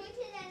double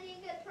jointed and he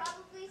could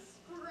probably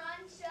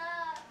scrunch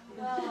up.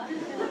 I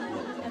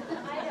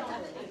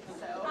don't think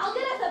so. I'll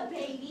get us a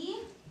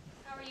baby.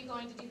 How are you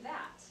going to do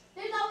that?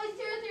 There's always 2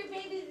 or 3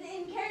 babies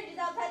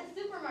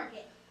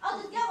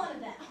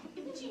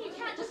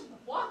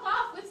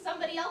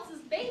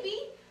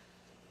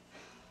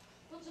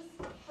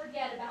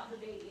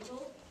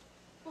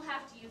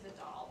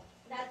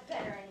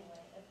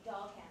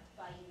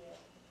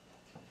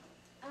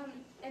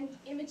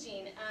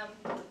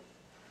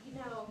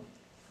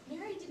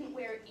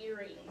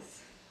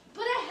earrings.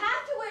 But I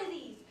have to wear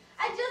these.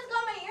 I just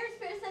got my ears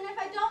pierced, and if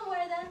I don't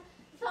wear them,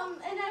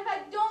 and if I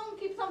don't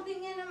keep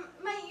something in them,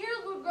 my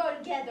ears will grow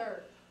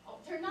together. Oh,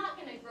 they're not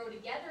going to grow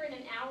together in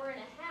an hour and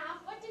a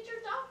half. What did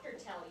your doctor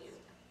tell you?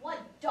 What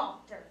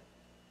doctor?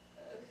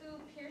 Who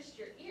pierced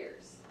your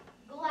ears?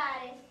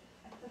 Gladys.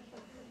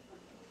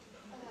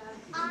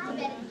 I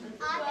bet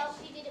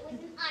she did it with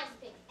an ice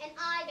pick, and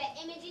I bet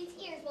Imogen's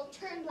ears will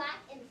turn black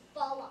and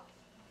fall off.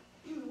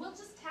 We'll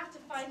just have to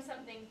find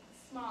something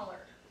smaller.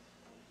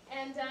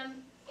 And,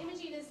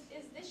 Imogen, is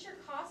this your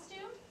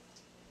costume?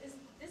 Is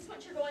this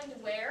what you're going to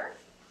wear?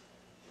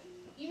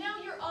 You know,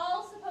 you're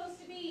all supposed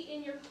to be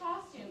in your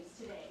costumes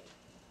today.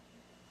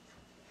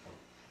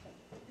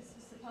 This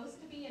was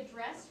supposed to be a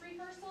dress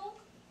rehearsal.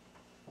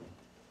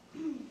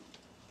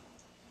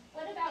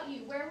 What about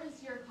you? Where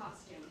was your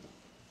costume?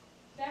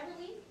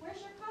 Beverly,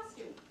 where's your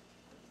costume?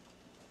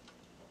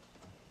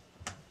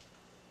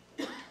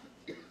 I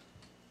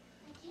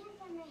can't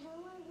find my hair.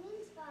 My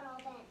wings got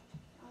all bent.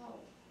 Oh.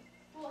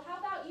 Well, how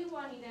about you,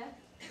 Juanita?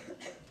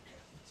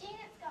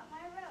 Janet's got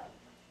my robe.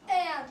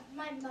 And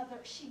my mother,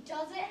 she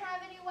doesn't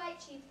have any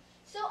white sheets,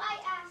 so I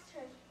asked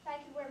her if I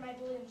could wear my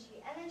balloon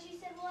sheet. And then she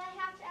said, well, I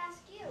have to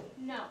ask you.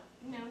 No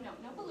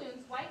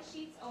balloons, white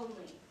sheets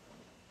only.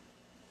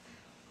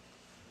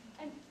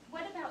 And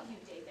what about you,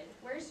 David?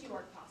 Where's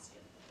your costume?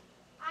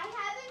 I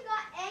haven't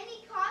got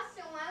any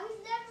costume. I was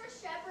never a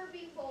shepherd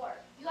before.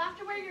 You have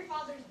to wear your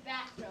father's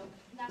bathrobe.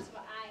 That's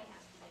what I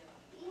have to do.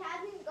 He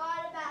hasn't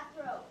got a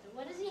bathrobe.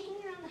 What does he hang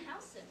around the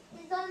house in?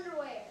 His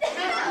underwear.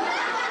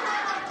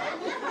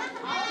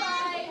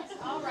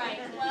 All right.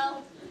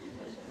 Well,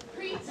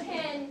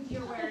 pretend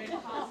you're wearing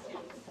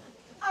costumes.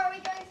 Are we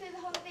going through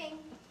the whole thing?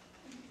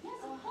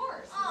 Yes, of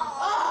course.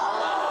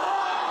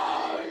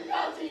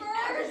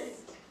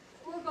 First,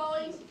 we're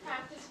going to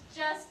practice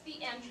just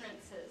the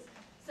entrances.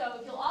 So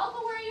if you'll all go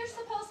where you're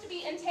supposed to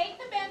be and take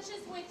the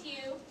benches with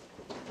you,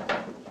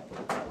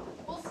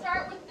 we'll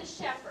start with the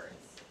shepherds.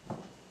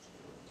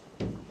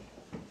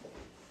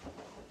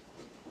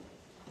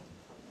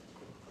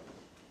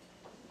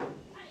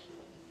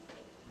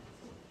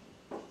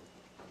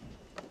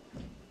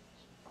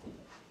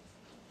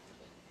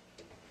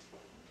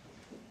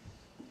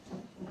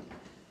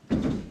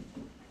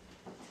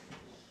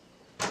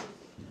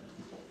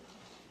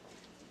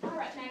 All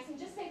right, Max, and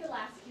just say the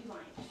last few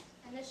lines.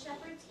 And the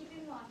shepherds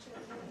keeping watch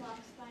over their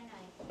flocks by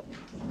night.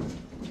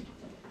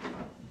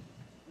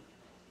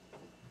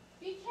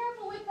 Be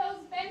careful with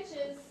those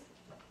benches.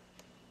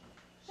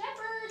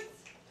 Shepherds!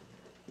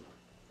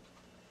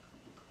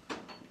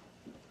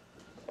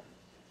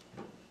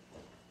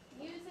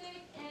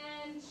 Music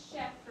and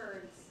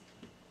shepherds.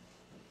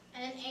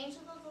 And an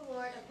angel of the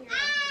Lord appeared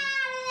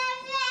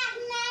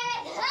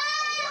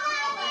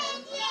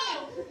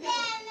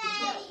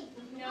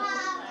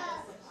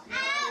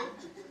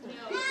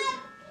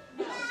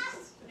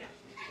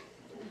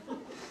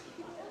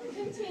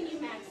Continue,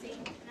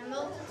 Maxine. and a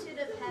multitude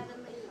of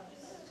heavenly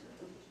hosts.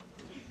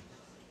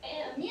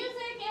 And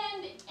music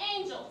and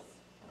angels.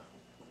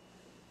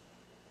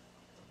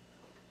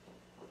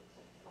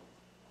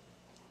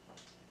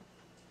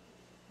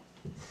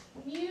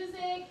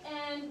 Music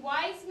and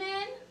wise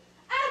men.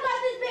 I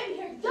got this baby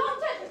here.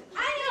 Don't touch him. I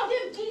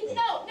need him, Jesus.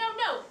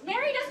 No.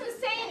 Mary doesn't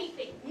say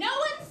anything. No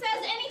one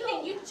says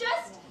anything. You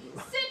just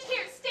sit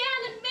here,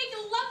 stand, and make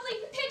a lovely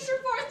picture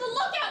for us to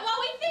look at while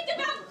we think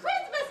about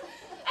Christmas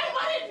and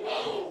what it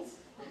means.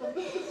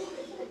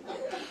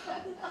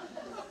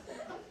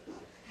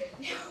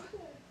 Now,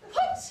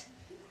 put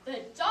the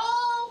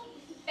doll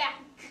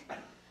back.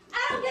 I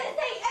don't get to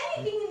say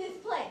anything in this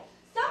play.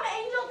 Some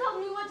angel told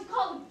me what to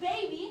call the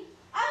baby.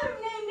 I would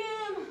have named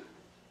him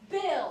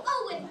Bill. Oh,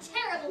 what a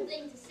terrible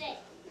thing to say.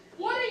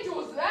 What angel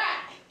was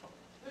that?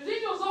 There's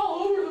angels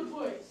all over the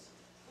place.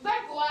 Was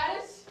that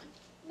Gladys?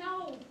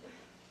 No.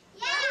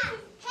 Yeah.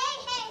 Hey,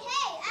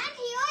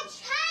 Auntie, your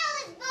child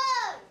is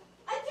born.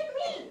 I did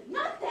me,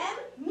 not them.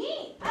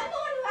 Me. I'm the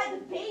one who had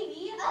the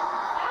baby.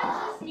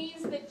 That just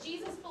means that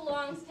Jesus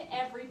belongs to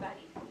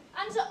everybody.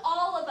 Unto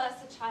all of us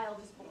a child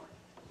is born.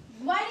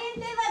 Why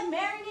didn't they let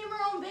Mary name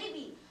her own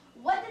baby?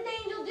 What did the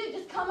angel do?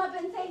 Just come up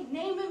and say,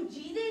 name him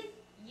Jesus?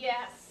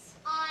 Yes.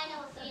 I know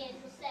what the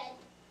angel said.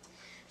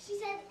 She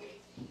said,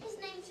 his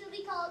name shall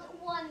be called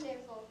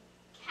Wonderful,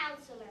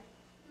 Counselor,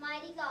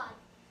 Mighty God,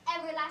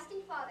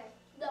 Everlasting Father,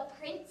 the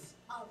Prince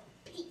of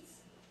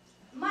Peace.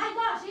 My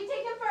gosh, it'd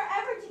take him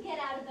forever to get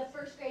out of the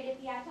first grade if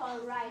he had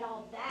to write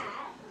all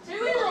that. Hey,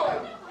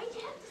 Leroy! Why'd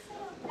you have to say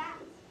all that?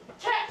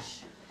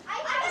 Catch!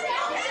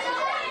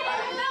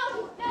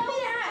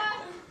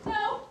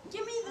 No.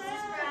 Give me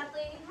Mrs.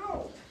 Bradley,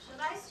 should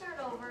I start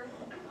over?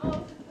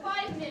 Oh,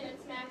 5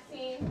 minutes,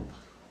 Maxine.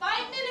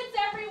 5 minutes,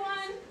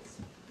 everyone.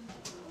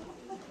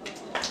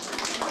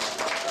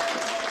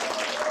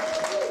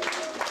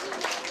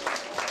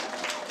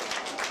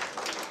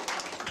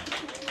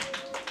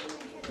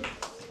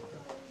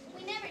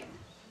 We never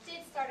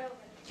did start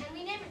over, and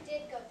we never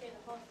did go through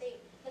the whole thing.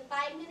 The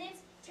 5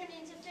 minutes turned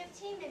into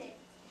 15 minutes,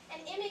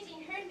 and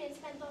Imogen Herdman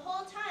spent the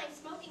whole time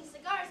smoking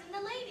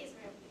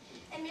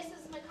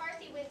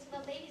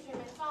the ladies' room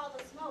and saw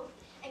the smoke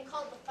and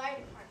called the fire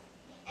department.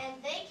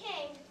 And they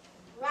came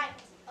right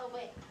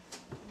away.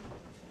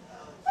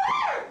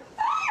 Fire!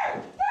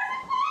 Fire! There's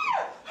a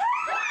fire!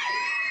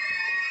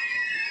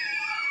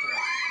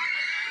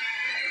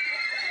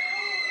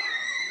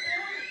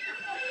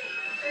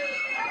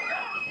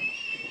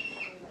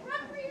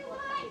 Run for your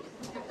life!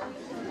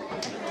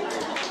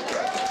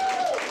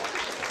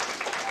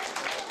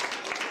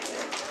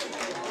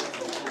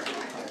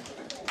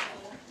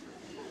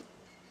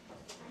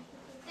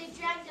 They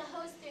dragged a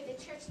hose through the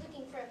church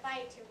looking for a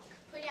fire to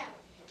put out.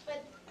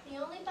 But the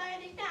only fire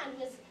they found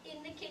was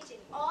in the kitchen.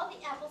 All the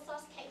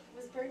applesauce cake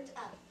was burnt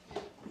up.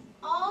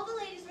 All the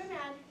ladies were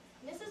mad.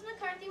 Mrs.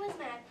 McCarthy was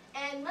mad.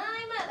 And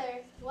my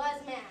mother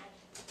was mad.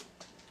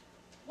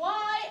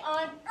 Why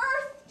on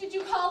earth did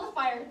you call the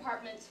fire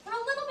department for a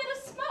little bit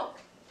of smoke?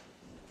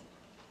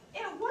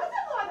 It was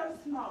a lot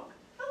of smoke.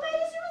 The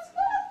ladies' room was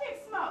full of thick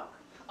smoke.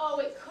 Oh,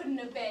 it couldn't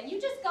have been. You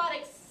just got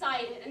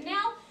excited. And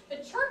now the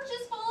church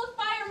is full of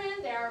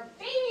firemen. There are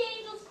baby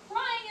angels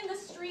crying in the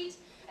street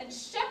and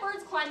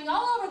shepherds climbing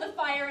all over the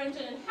fire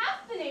engine in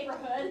half the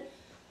neighborhood.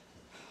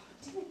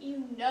 Didn't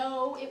you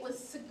know it was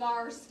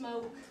cigar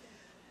smoke?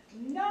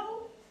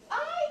 No,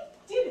 I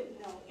didn't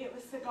know it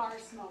was cigar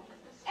smoke.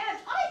 And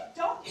I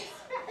don't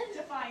expect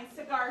to find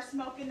cigar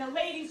smoke in the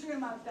ladies'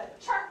 room of the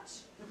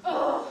church.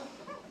 Ugh.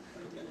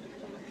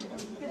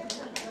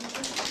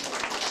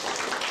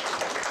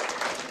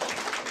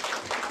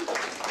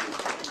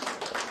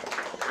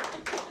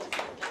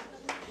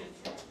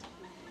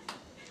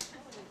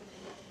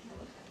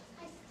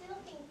 I still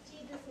think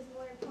Jesus is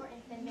more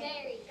important than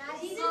Mary.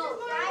 Jesus Oh, is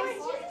more guys,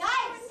 important.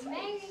 guys,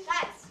 Mary.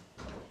 Guys,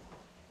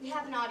 we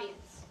have an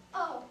audience.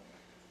 Oh,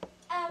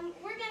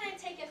 we're gonna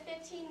take a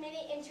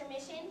 15-minute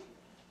intermission.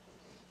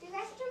 The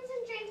restrooms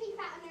and drinking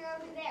fountain are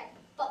over there.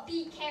 But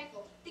be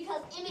careful,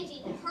 because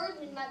Imogen and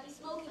Herdman might be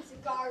smoking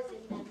cigars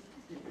in them.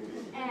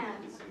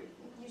 And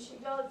you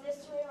should go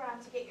this way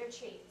around to get your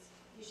treats.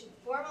 You should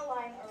form a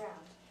line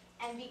around.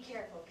 And be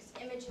careful, because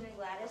Imogen and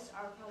Gladys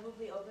are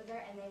probably over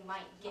there and they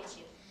might get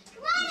you.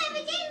 Come on,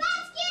 Imogen,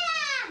 let's get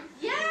 'em!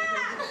 Yeah!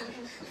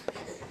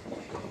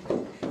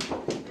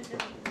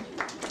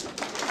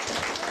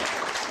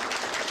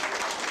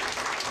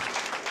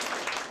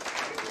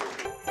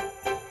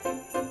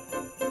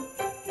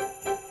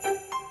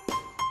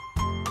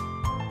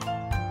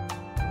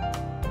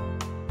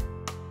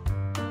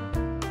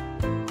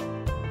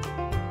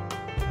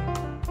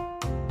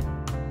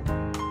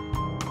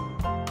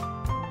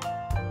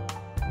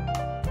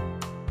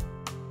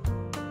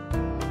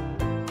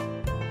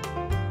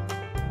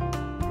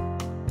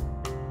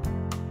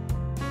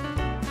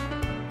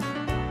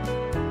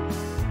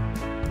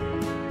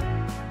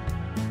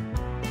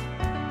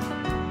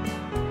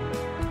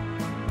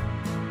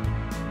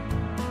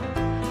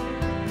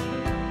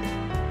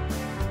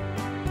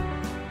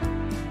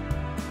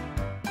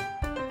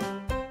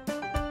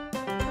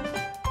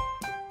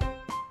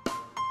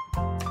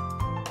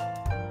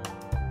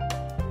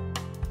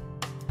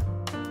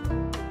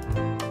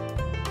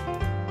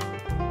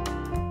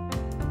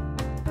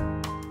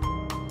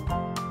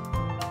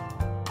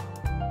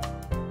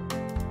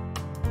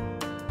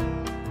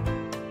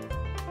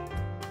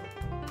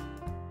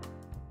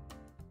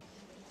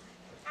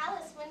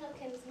 Alice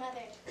Windlekin's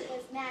mother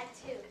was mad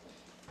too.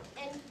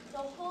 And the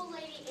whole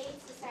Lady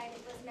Aid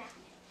Society was mad.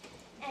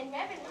 And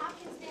Reverend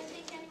Hopkins didn't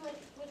think anyone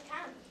would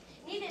come.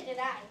 Neither did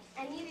I,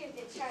 and neither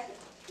did Charlie.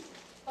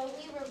 But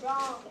we were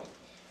wrong.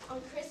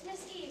 On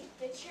Christmas Eve,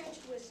 the church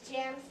was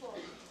jam full.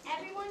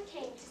 Everyone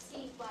came to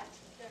see what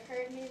the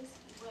Herdmans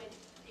would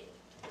do.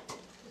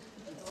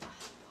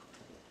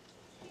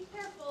 Be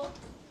careful.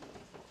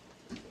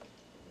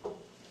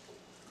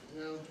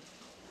 You know,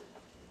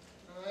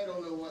 I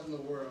don't know what in the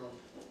world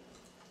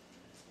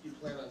you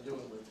plan on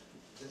doing with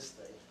this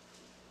thing.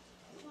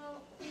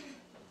 Well,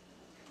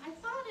 I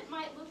thought it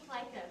might look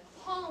like a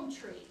palm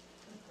tree.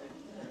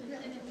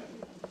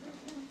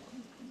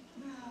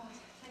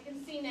 I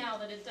can see now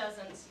that it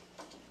doesn't.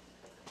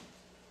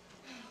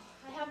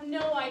 I have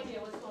no idea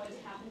what's going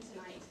to happen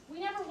tonight. We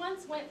never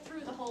once went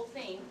through the whole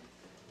thing.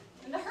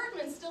 And the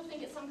Herdmans still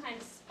think it's some kind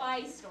of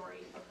spy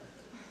story.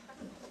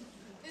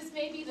 This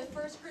may be the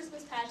first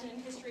Christmas pageant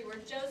in history where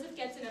Joseph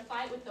gets in a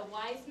fight with the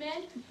wise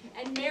men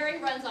and Mary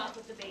runs off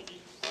with the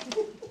baby.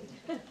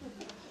 Where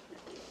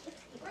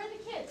are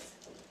the kids?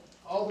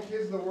 All the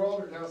kids in the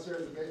world are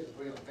downstairs in the basement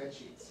putting on bed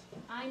sheets.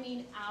 I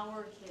mean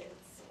our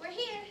kids. We're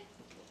here.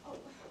 Oh,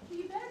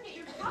 you better get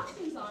your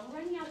costumes on. We're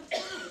running out of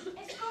time.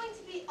 It's going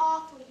to be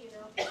awful, you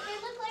know. They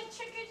look like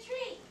trick or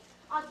treat.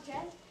 All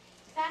dressed,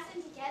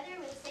 fastened together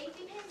with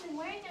safety pins and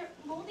wearing their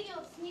moldy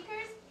old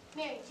sneakers.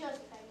 Mary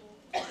Joseph, I mean.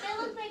 They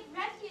look like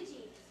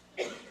refugees.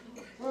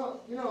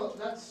 Well, you know,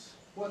 that's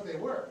what they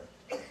were.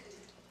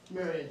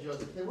 Mary and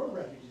Joseph, they were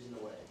refugees in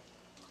a way.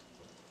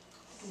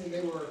 I mean,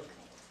 they were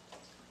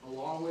a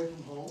long way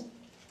from home,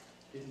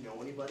 didn't know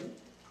anybody,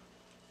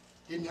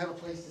 didn't have a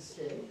place to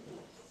stay.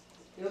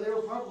 You know, they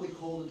were probably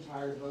cold and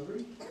tired,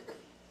 hungry,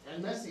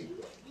 and messy.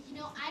 You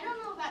know, I don't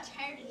know about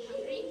tired and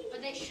hungry,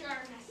 but they sure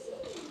are messy.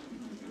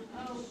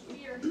 Oh, we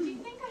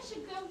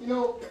should go. You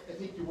know, I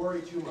think you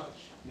worry too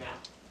much. Now,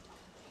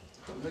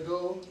 I'm gonna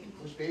go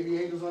push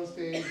baby angels on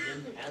stage,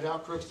 and hand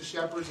out crooks to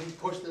shepherds and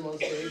push them on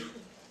stage.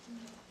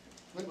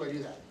 When do I do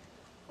that?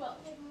 Well,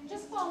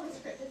 just follow the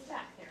script. It's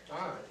back there.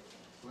 All right,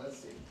 let's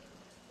see.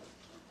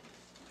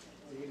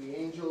 Baby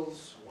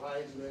angels,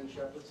 wise men,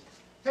 shepherds.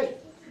 Hey,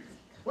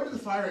 when do the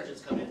fire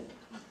engines come in?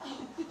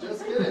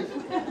 Just kidding.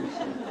 Where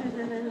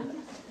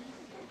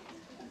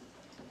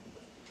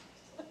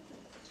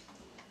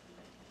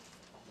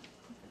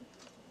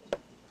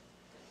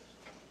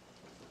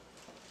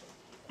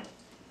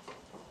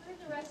are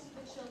the rest of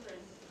the children?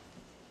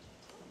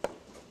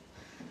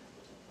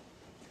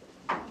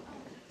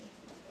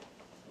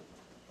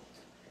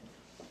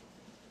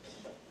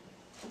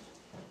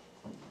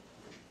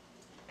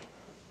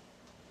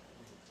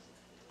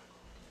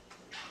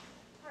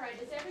 All right,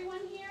 is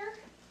everyone here?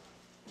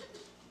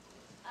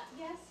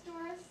 Yes,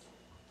 Doris?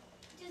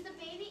 Does the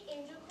baby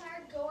angel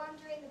choir go on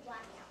during the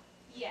blackout?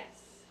 Yes.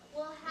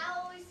 Well,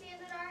 how will we see in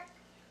the dark?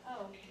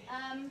 Oh,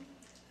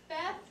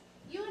 Beth,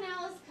 you and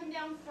Alice come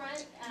down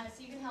front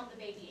so you can help the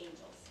baby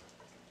angels.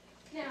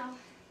 Now,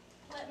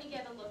 let me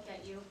get a look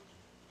at you.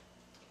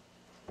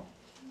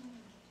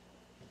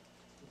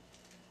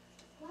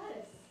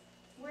 Gladys,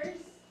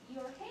 where's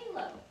your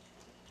halo?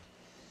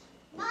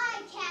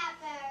 My cat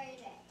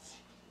buried it.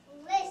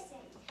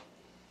 Listen,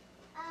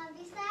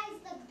 besides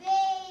the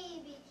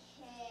baby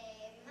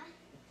came,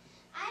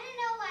 I don't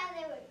know why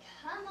they would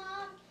come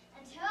on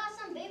and tell us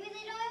some baby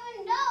they don't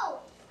even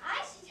know.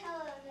 I should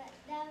tell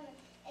them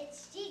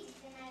it's Jesus,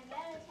 and I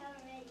better tell them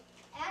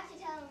I have to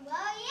tell them,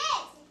 well, he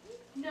is.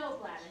 No,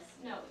 Gladys,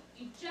 no.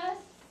 You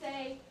just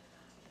say,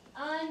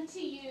 unto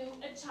you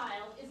a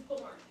child is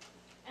born.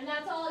 And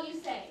that's all you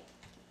say.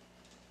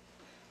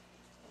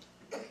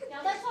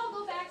 Now let's all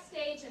go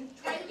backstage and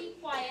try to be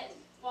quiet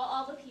while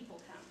all the people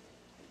come.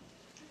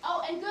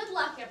 Oh, and good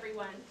luck,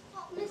 everyone.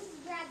 Oh,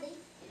 Mrs. Bradley,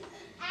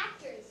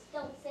 actors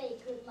don't say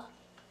good luck.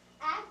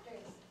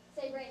 Actors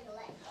say break a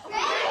leg. Break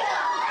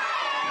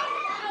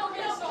No,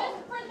 just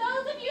for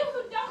those of you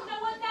who don't know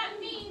what that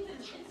means,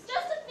 it's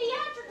just a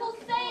theatrical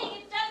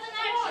saying. It doesn't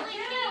actually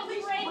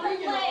mean break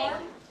a leg.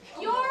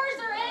 Yours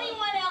or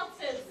anyone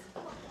else's.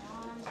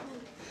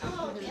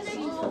 Oh,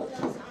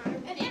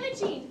 and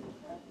Imogene.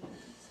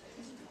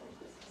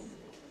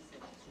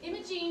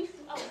 Imogene.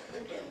 Oh,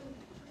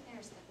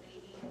 there's the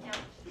baby. Now,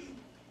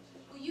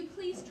 will you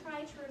please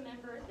try to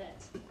remember that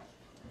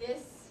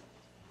this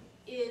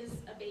is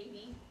a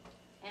baby,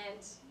 and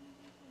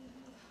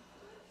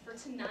for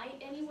tonight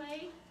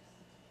anyway,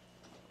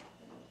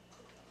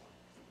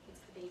 it's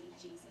the baby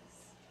Jesus.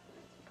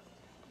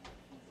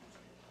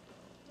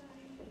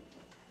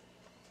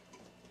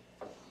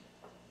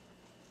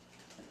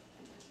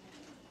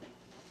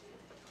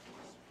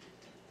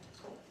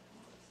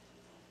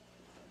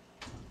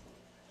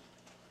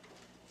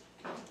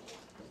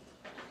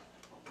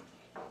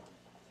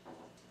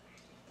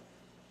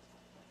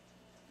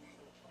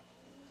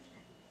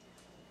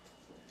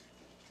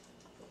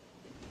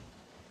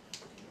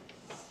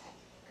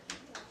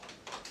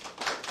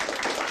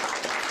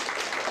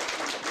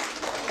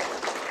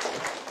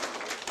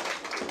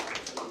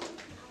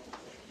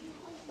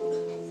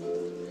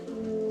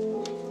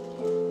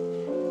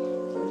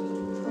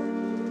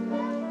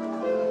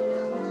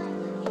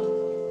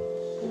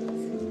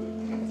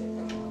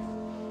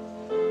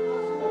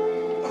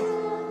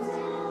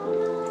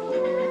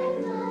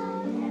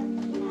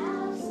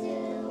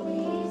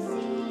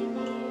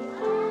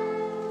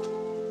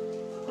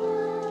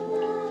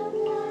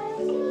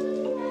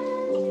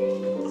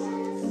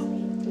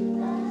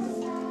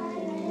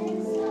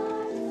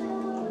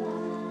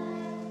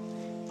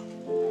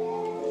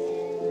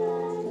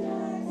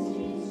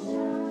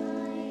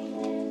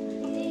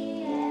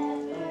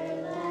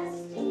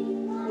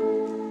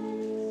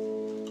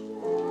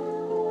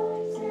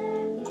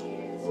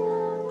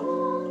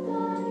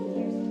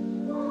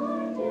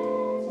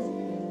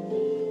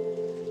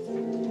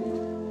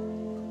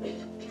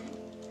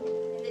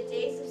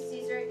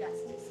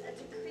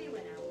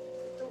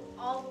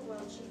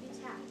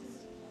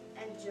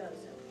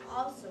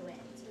 also went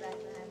to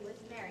Bethlehem with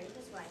Mary,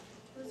 his wife,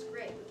 who was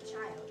great with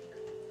child.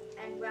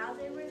 And while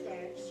they were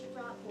there, she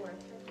brought forth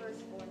her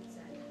firstborn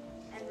son,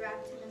 and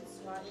wrapped him in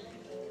swaddling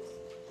clothes,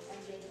 and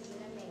laid him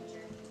in a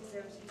manger, because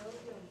there was no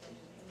room for him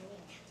in the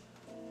inn.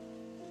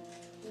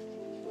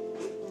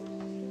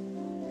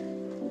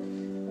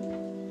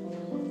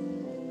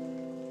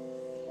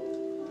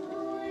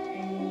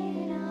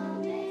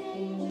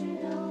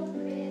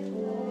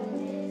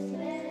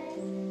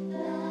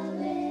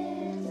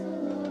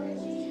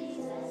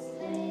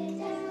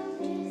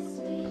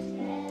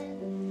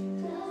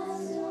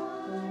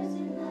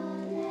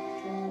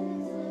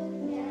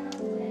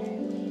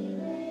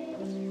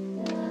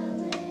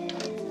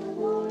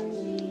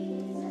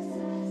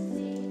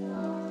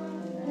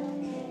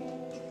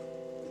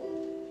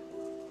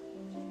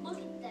 Look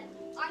at them.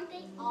 Aren't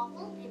they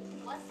awful?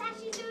 And what's that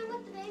she's doing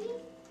with the baby?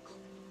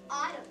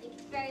 I don't think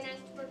it's very nice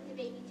to birth the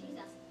baby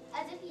Jesus,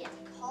 as if he has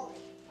colic.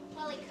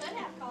 Well, he could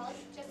have colic,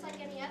 just like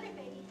any other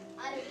baby.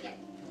 I don't care.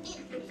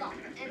 It looks awful,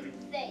 and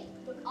they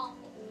look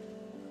awful.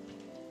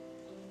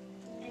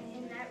 And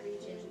in that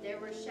region there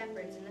were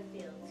shepherds in the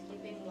fields,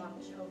 keeping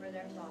watch over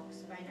their flocks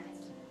by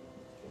night.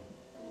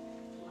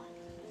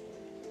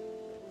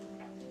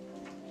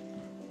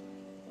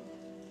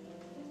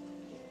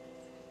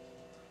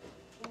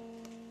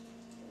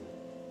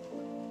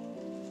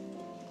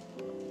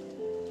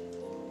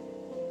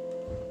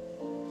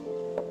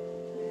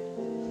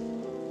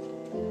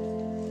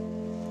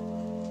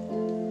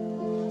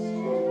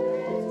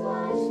 Shepherds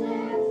watch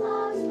their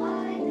flocks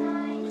by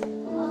night,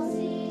 all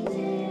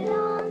seated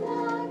on the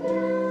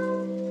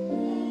ground.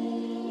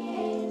 The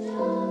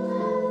angel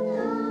of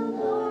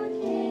the Lord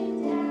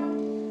came down,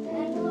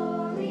 and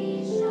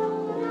glory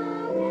shone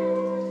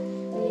around.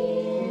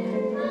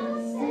 Fear not,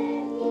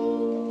 said he,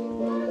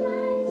 your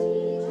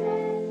mighty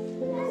dread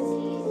has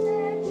ceased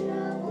their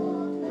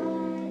troubled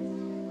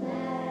minds.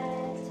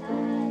 Glad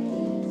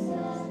tidings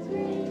of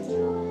great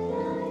joy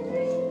I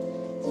bring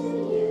to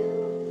you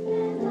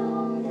and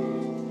all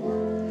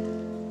mankind.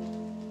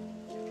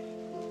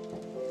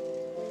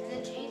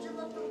 And an angel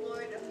of the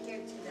Lord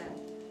appeared to them.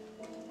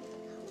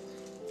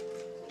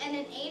 And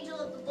an angel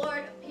of the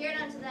Lord appeared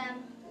unto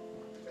them.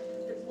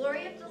 The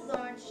glory of the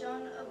Lord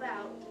shone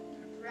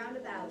round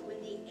about,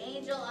 when the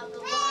angel of the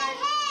Lord.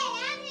 Hey,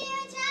 I'm the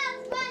new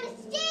child's name is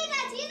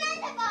Jesus. He's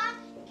at the bar.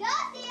 Go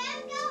see him.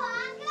 Go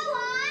on, go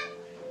on.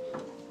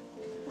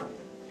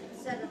 And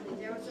suddenly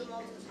there was a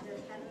multitude of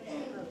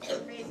heavenly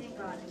hosts praising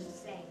God and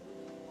saying,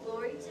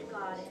 Glory to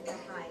God in the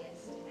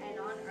highest, and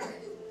on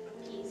earth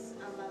peace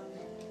among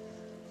men.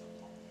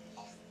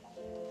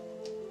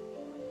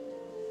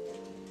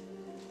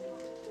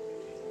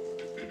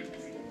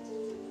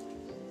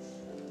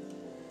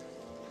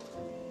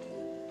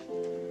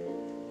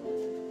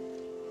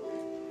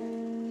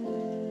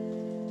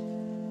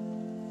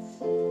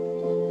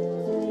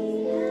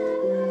 We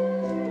have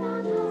heard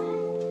on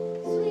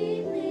high,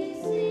 sweetly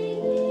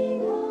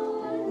singing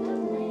o'er the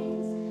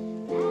plains,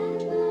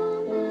 and the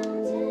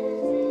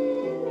mountains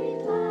in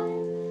reply,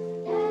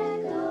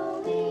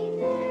 echoing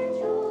their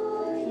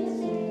joyous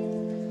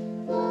strains.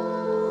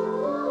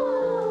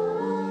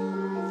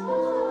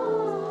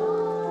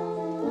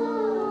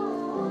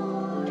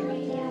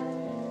 Gloria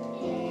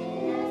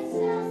in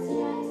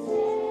excelsis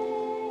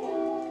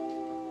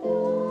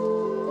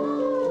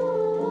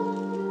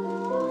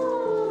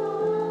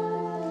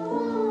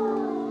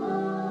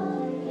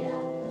Gloria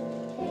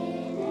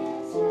in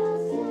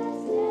excelsis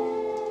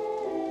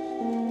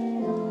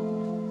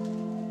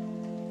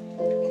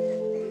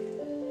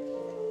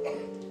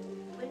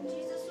When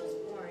Jesus was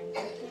born,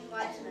 there came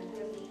wise men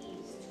from the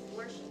east to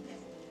worship him,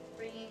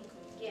 bringing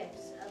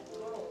gifts of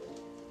gold,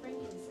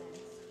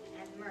 frankincense,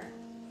 and myrrh.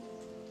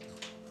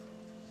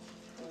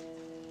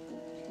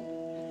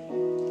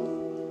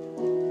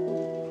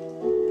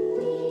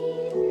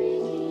 We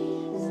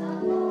bring some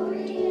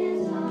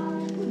glorious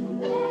song,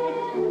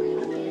 and we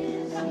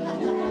give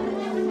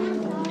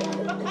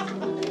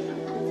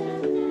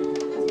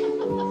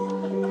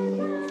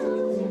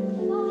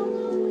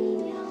following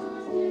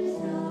yonder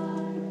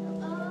star.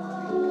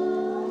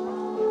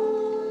 Oh,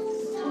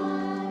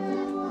 star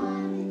of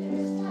wonder,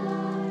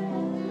 star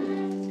of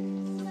night,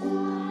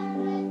 star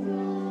with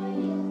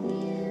royal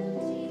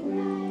beauty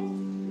bright.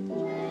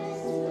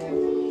 Blessed were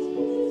we,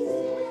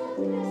 still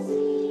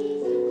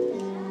proceed,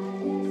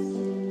 that is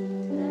to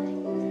thy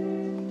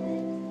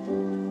perfect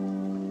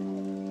love.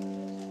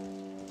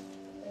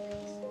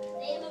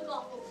 They look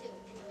awful too.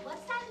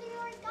 What's that you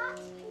always got?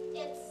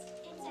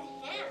 It's a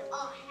ham. A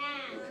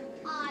ham.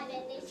 I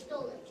bet they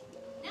stole it.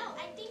 No,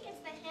 I think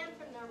it's the ham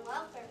from their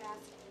welfare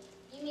basket.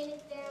 You mean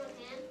it's their own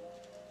ham?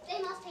 They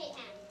must hate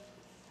ham.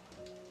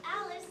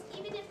 Alice,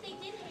 even if they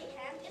did hate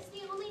ham, it's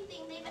the only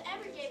thing they've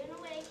ever given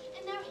away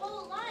in their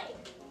whole life.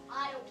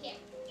 I don't care.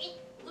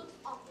 It looks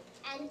awful.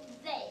 And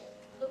they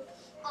look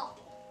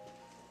awful.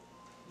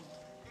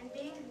 And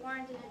being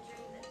warned in a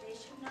dream that they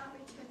should not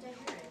return to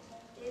Herod,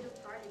 they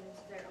departed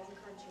into their own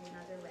country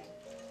another way.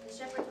 The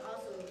shepherds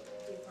also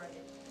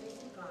departed,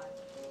 praising God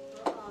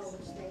for all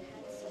which they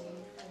had seen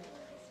and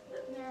heard.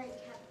 But Mary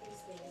kept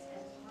these things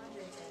and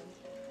pondered them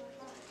in her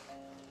heart.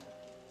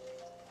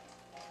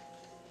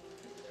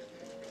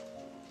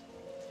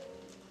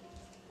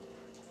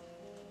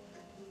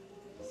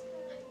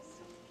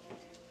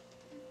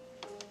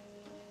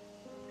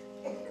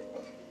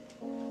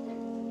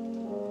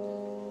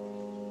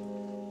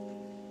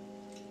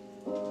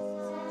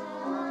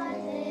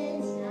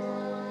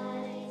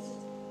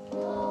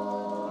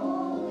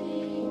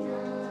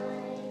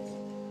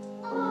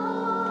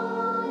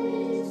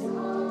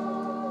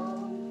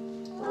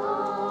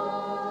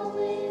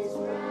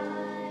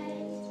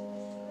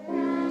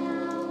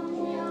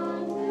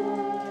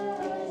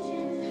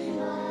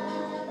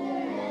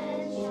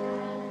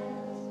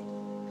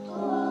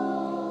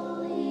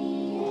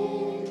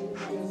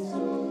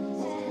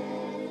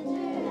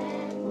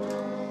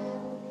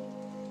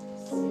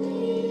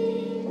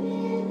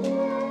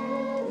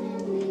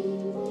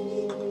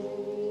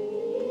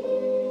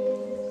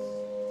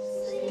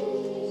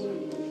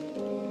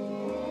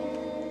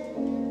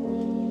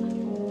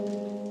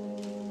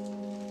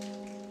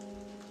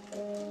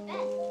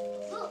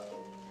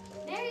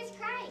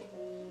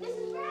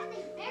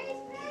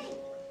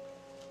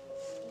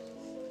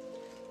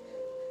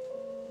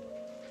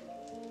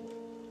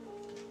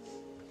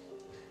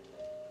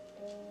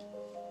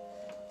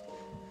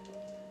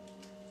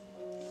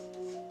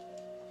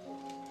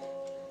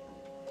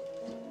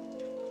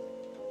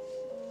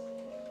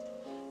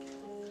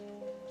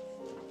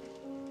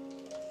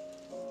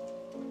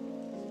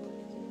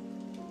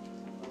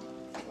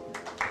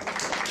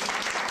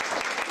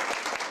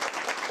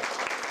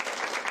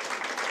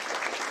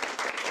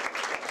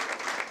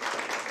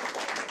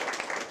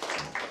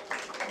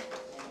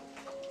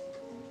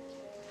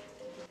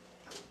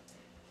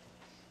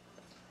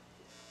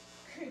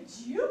 Could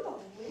you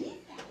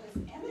believe that was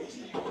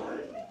Imogen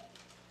Hardman?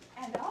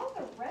 And all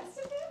the rest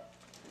of them?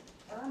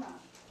 Irma,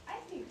 I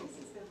think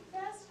this is the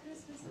best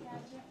Christmas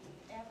pageant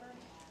we've ever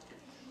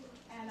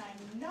had. And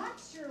I'm not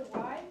sure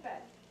why,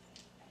 but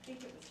I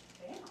think it was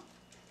them.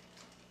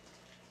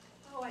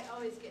 Oh, I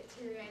always get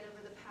teary-eyed over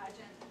the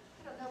pageant.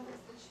 I don't know if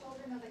it's the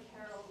children or the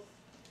carols.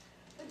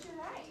 But you're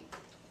right.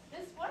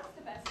 This was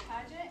the best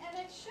pageant, and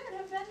it should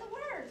have been the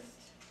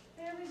worst.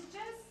 There was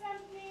just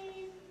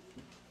something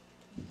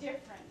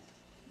different.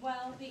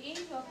 Well, the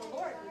angel of the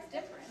Lord was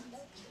different.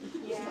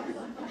 Yeah,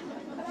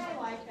 but I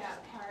like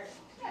that part.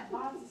 It had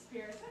lots of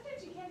spirits.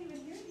 Sometimes you can't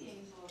even hear the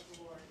angel of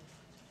the Lord.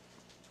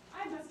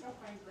 I must go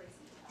find Grace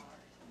in the tower.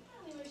 I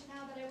only wish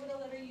now that I would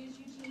have let her use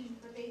Eugene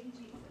for baby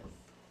Jesus.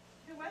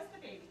 Who was the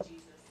baby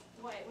Jesus?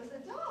 Why, it was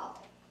a doll.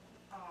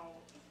 Oh,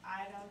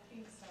 I don't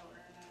think so,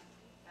 Erna.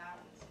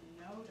 That was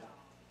no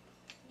doll.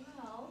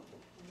 Well,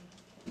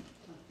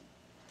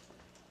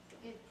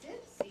 it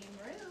did seem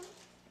real.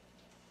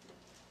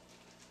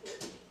 It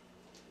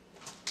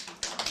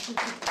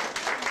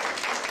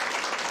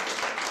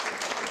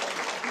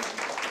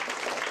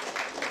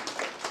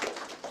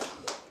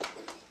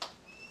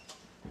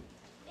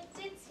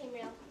did seem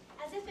real,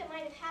 as if it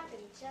might have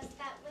happened just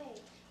that way.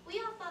 We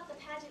all thought the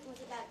pageant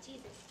was about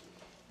Jesus,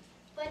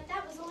 but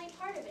that was only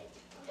part of it.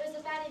 It was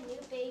about a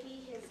new baby,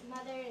 his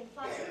mother and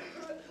father,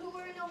 who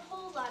were in a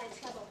whole lot of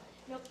trouble.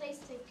 No place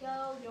to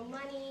go, no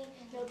money,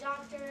 no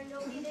doctor,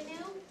 nobody they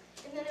knew.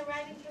 And then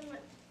arriving from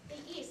the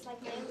east,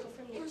 like my uncle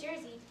from New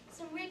Jersey,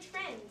 some rich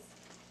friends.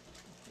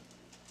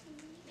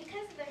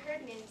 Because of the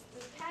Herdmans,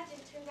 the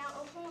pageant turned out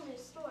a whole new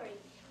story.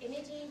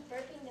 Imogene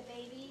burping the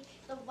baby,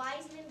 the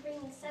wise men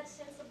bringing such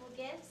sensible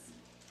gifts,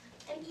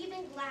 and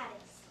even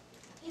Gladys.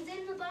 He's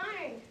in the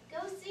barn.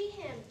 Go see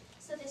him,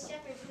 so the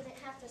shepherds wouldn't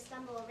have to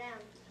stumble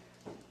around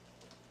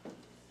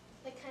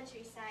the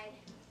countryside.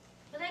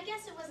 But I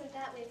guess it wasn't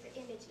that way for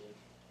Imogene.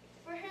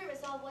 For her, it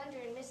was all wonder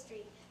and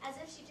mystery, as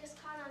if she just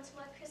caught on to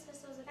what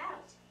Christmas was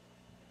about.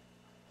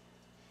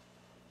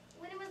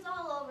 When it was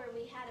all over,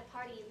 we had a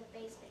party in the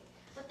basement.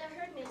 But the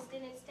Herdmans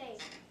didn't stay.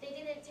 They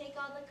didn't take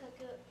all the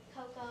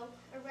cocoa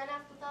or run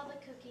off with all the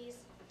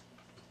cookies.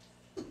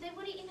 They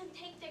wouldn't even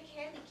take their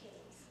candy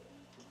canes.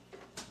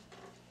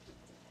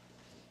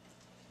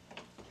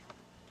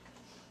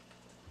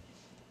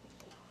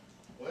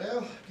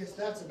 Well, I guess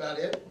that's about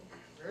it.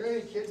 Are there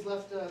any kids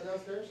left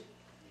downstairs?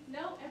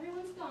 No,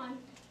 everyone's gone.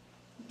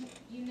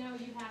 You know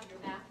you have your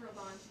bathrobe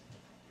on.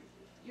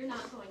 You're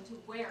not going to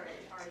wear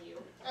it, are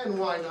you? And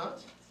why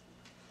not?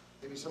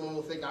 Maybe someone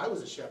will think I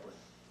was a shepherd.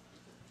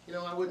 You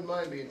know, I wouldn't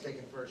mind being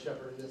taken for a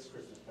shepherd in this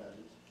Christmas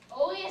pageant.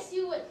 Oh, yes,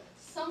 you would.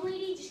 Some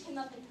lady just came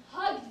up and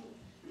hugged you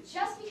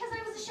just because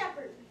I was a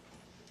shepherd.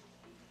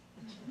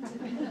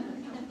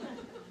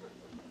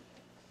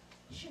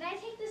 Should I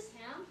take this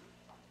ham?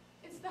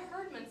 It's the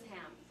herdman's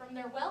ham from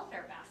their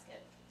welfare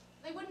basket.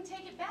 They wouldn't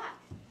take it back.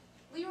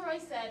 Leroy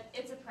said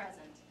it's a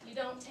present. You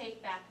don't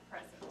take back a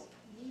present.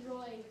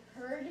 Leroy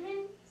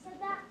Herdman said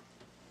that?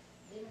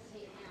 They must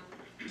hate ham.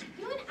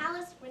 You and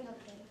Alice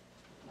Brindleton.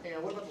 Hey,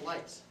 what about the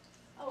lights?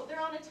 Oh,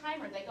 they're on a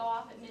timer. They go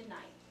off at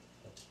midnight.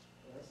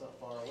 That's not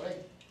far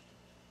away.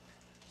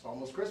 It's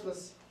almost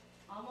Christmas.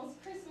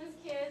 Almost Christmas,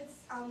 kids.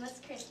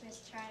 Almost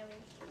Christmas,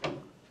 Charlie.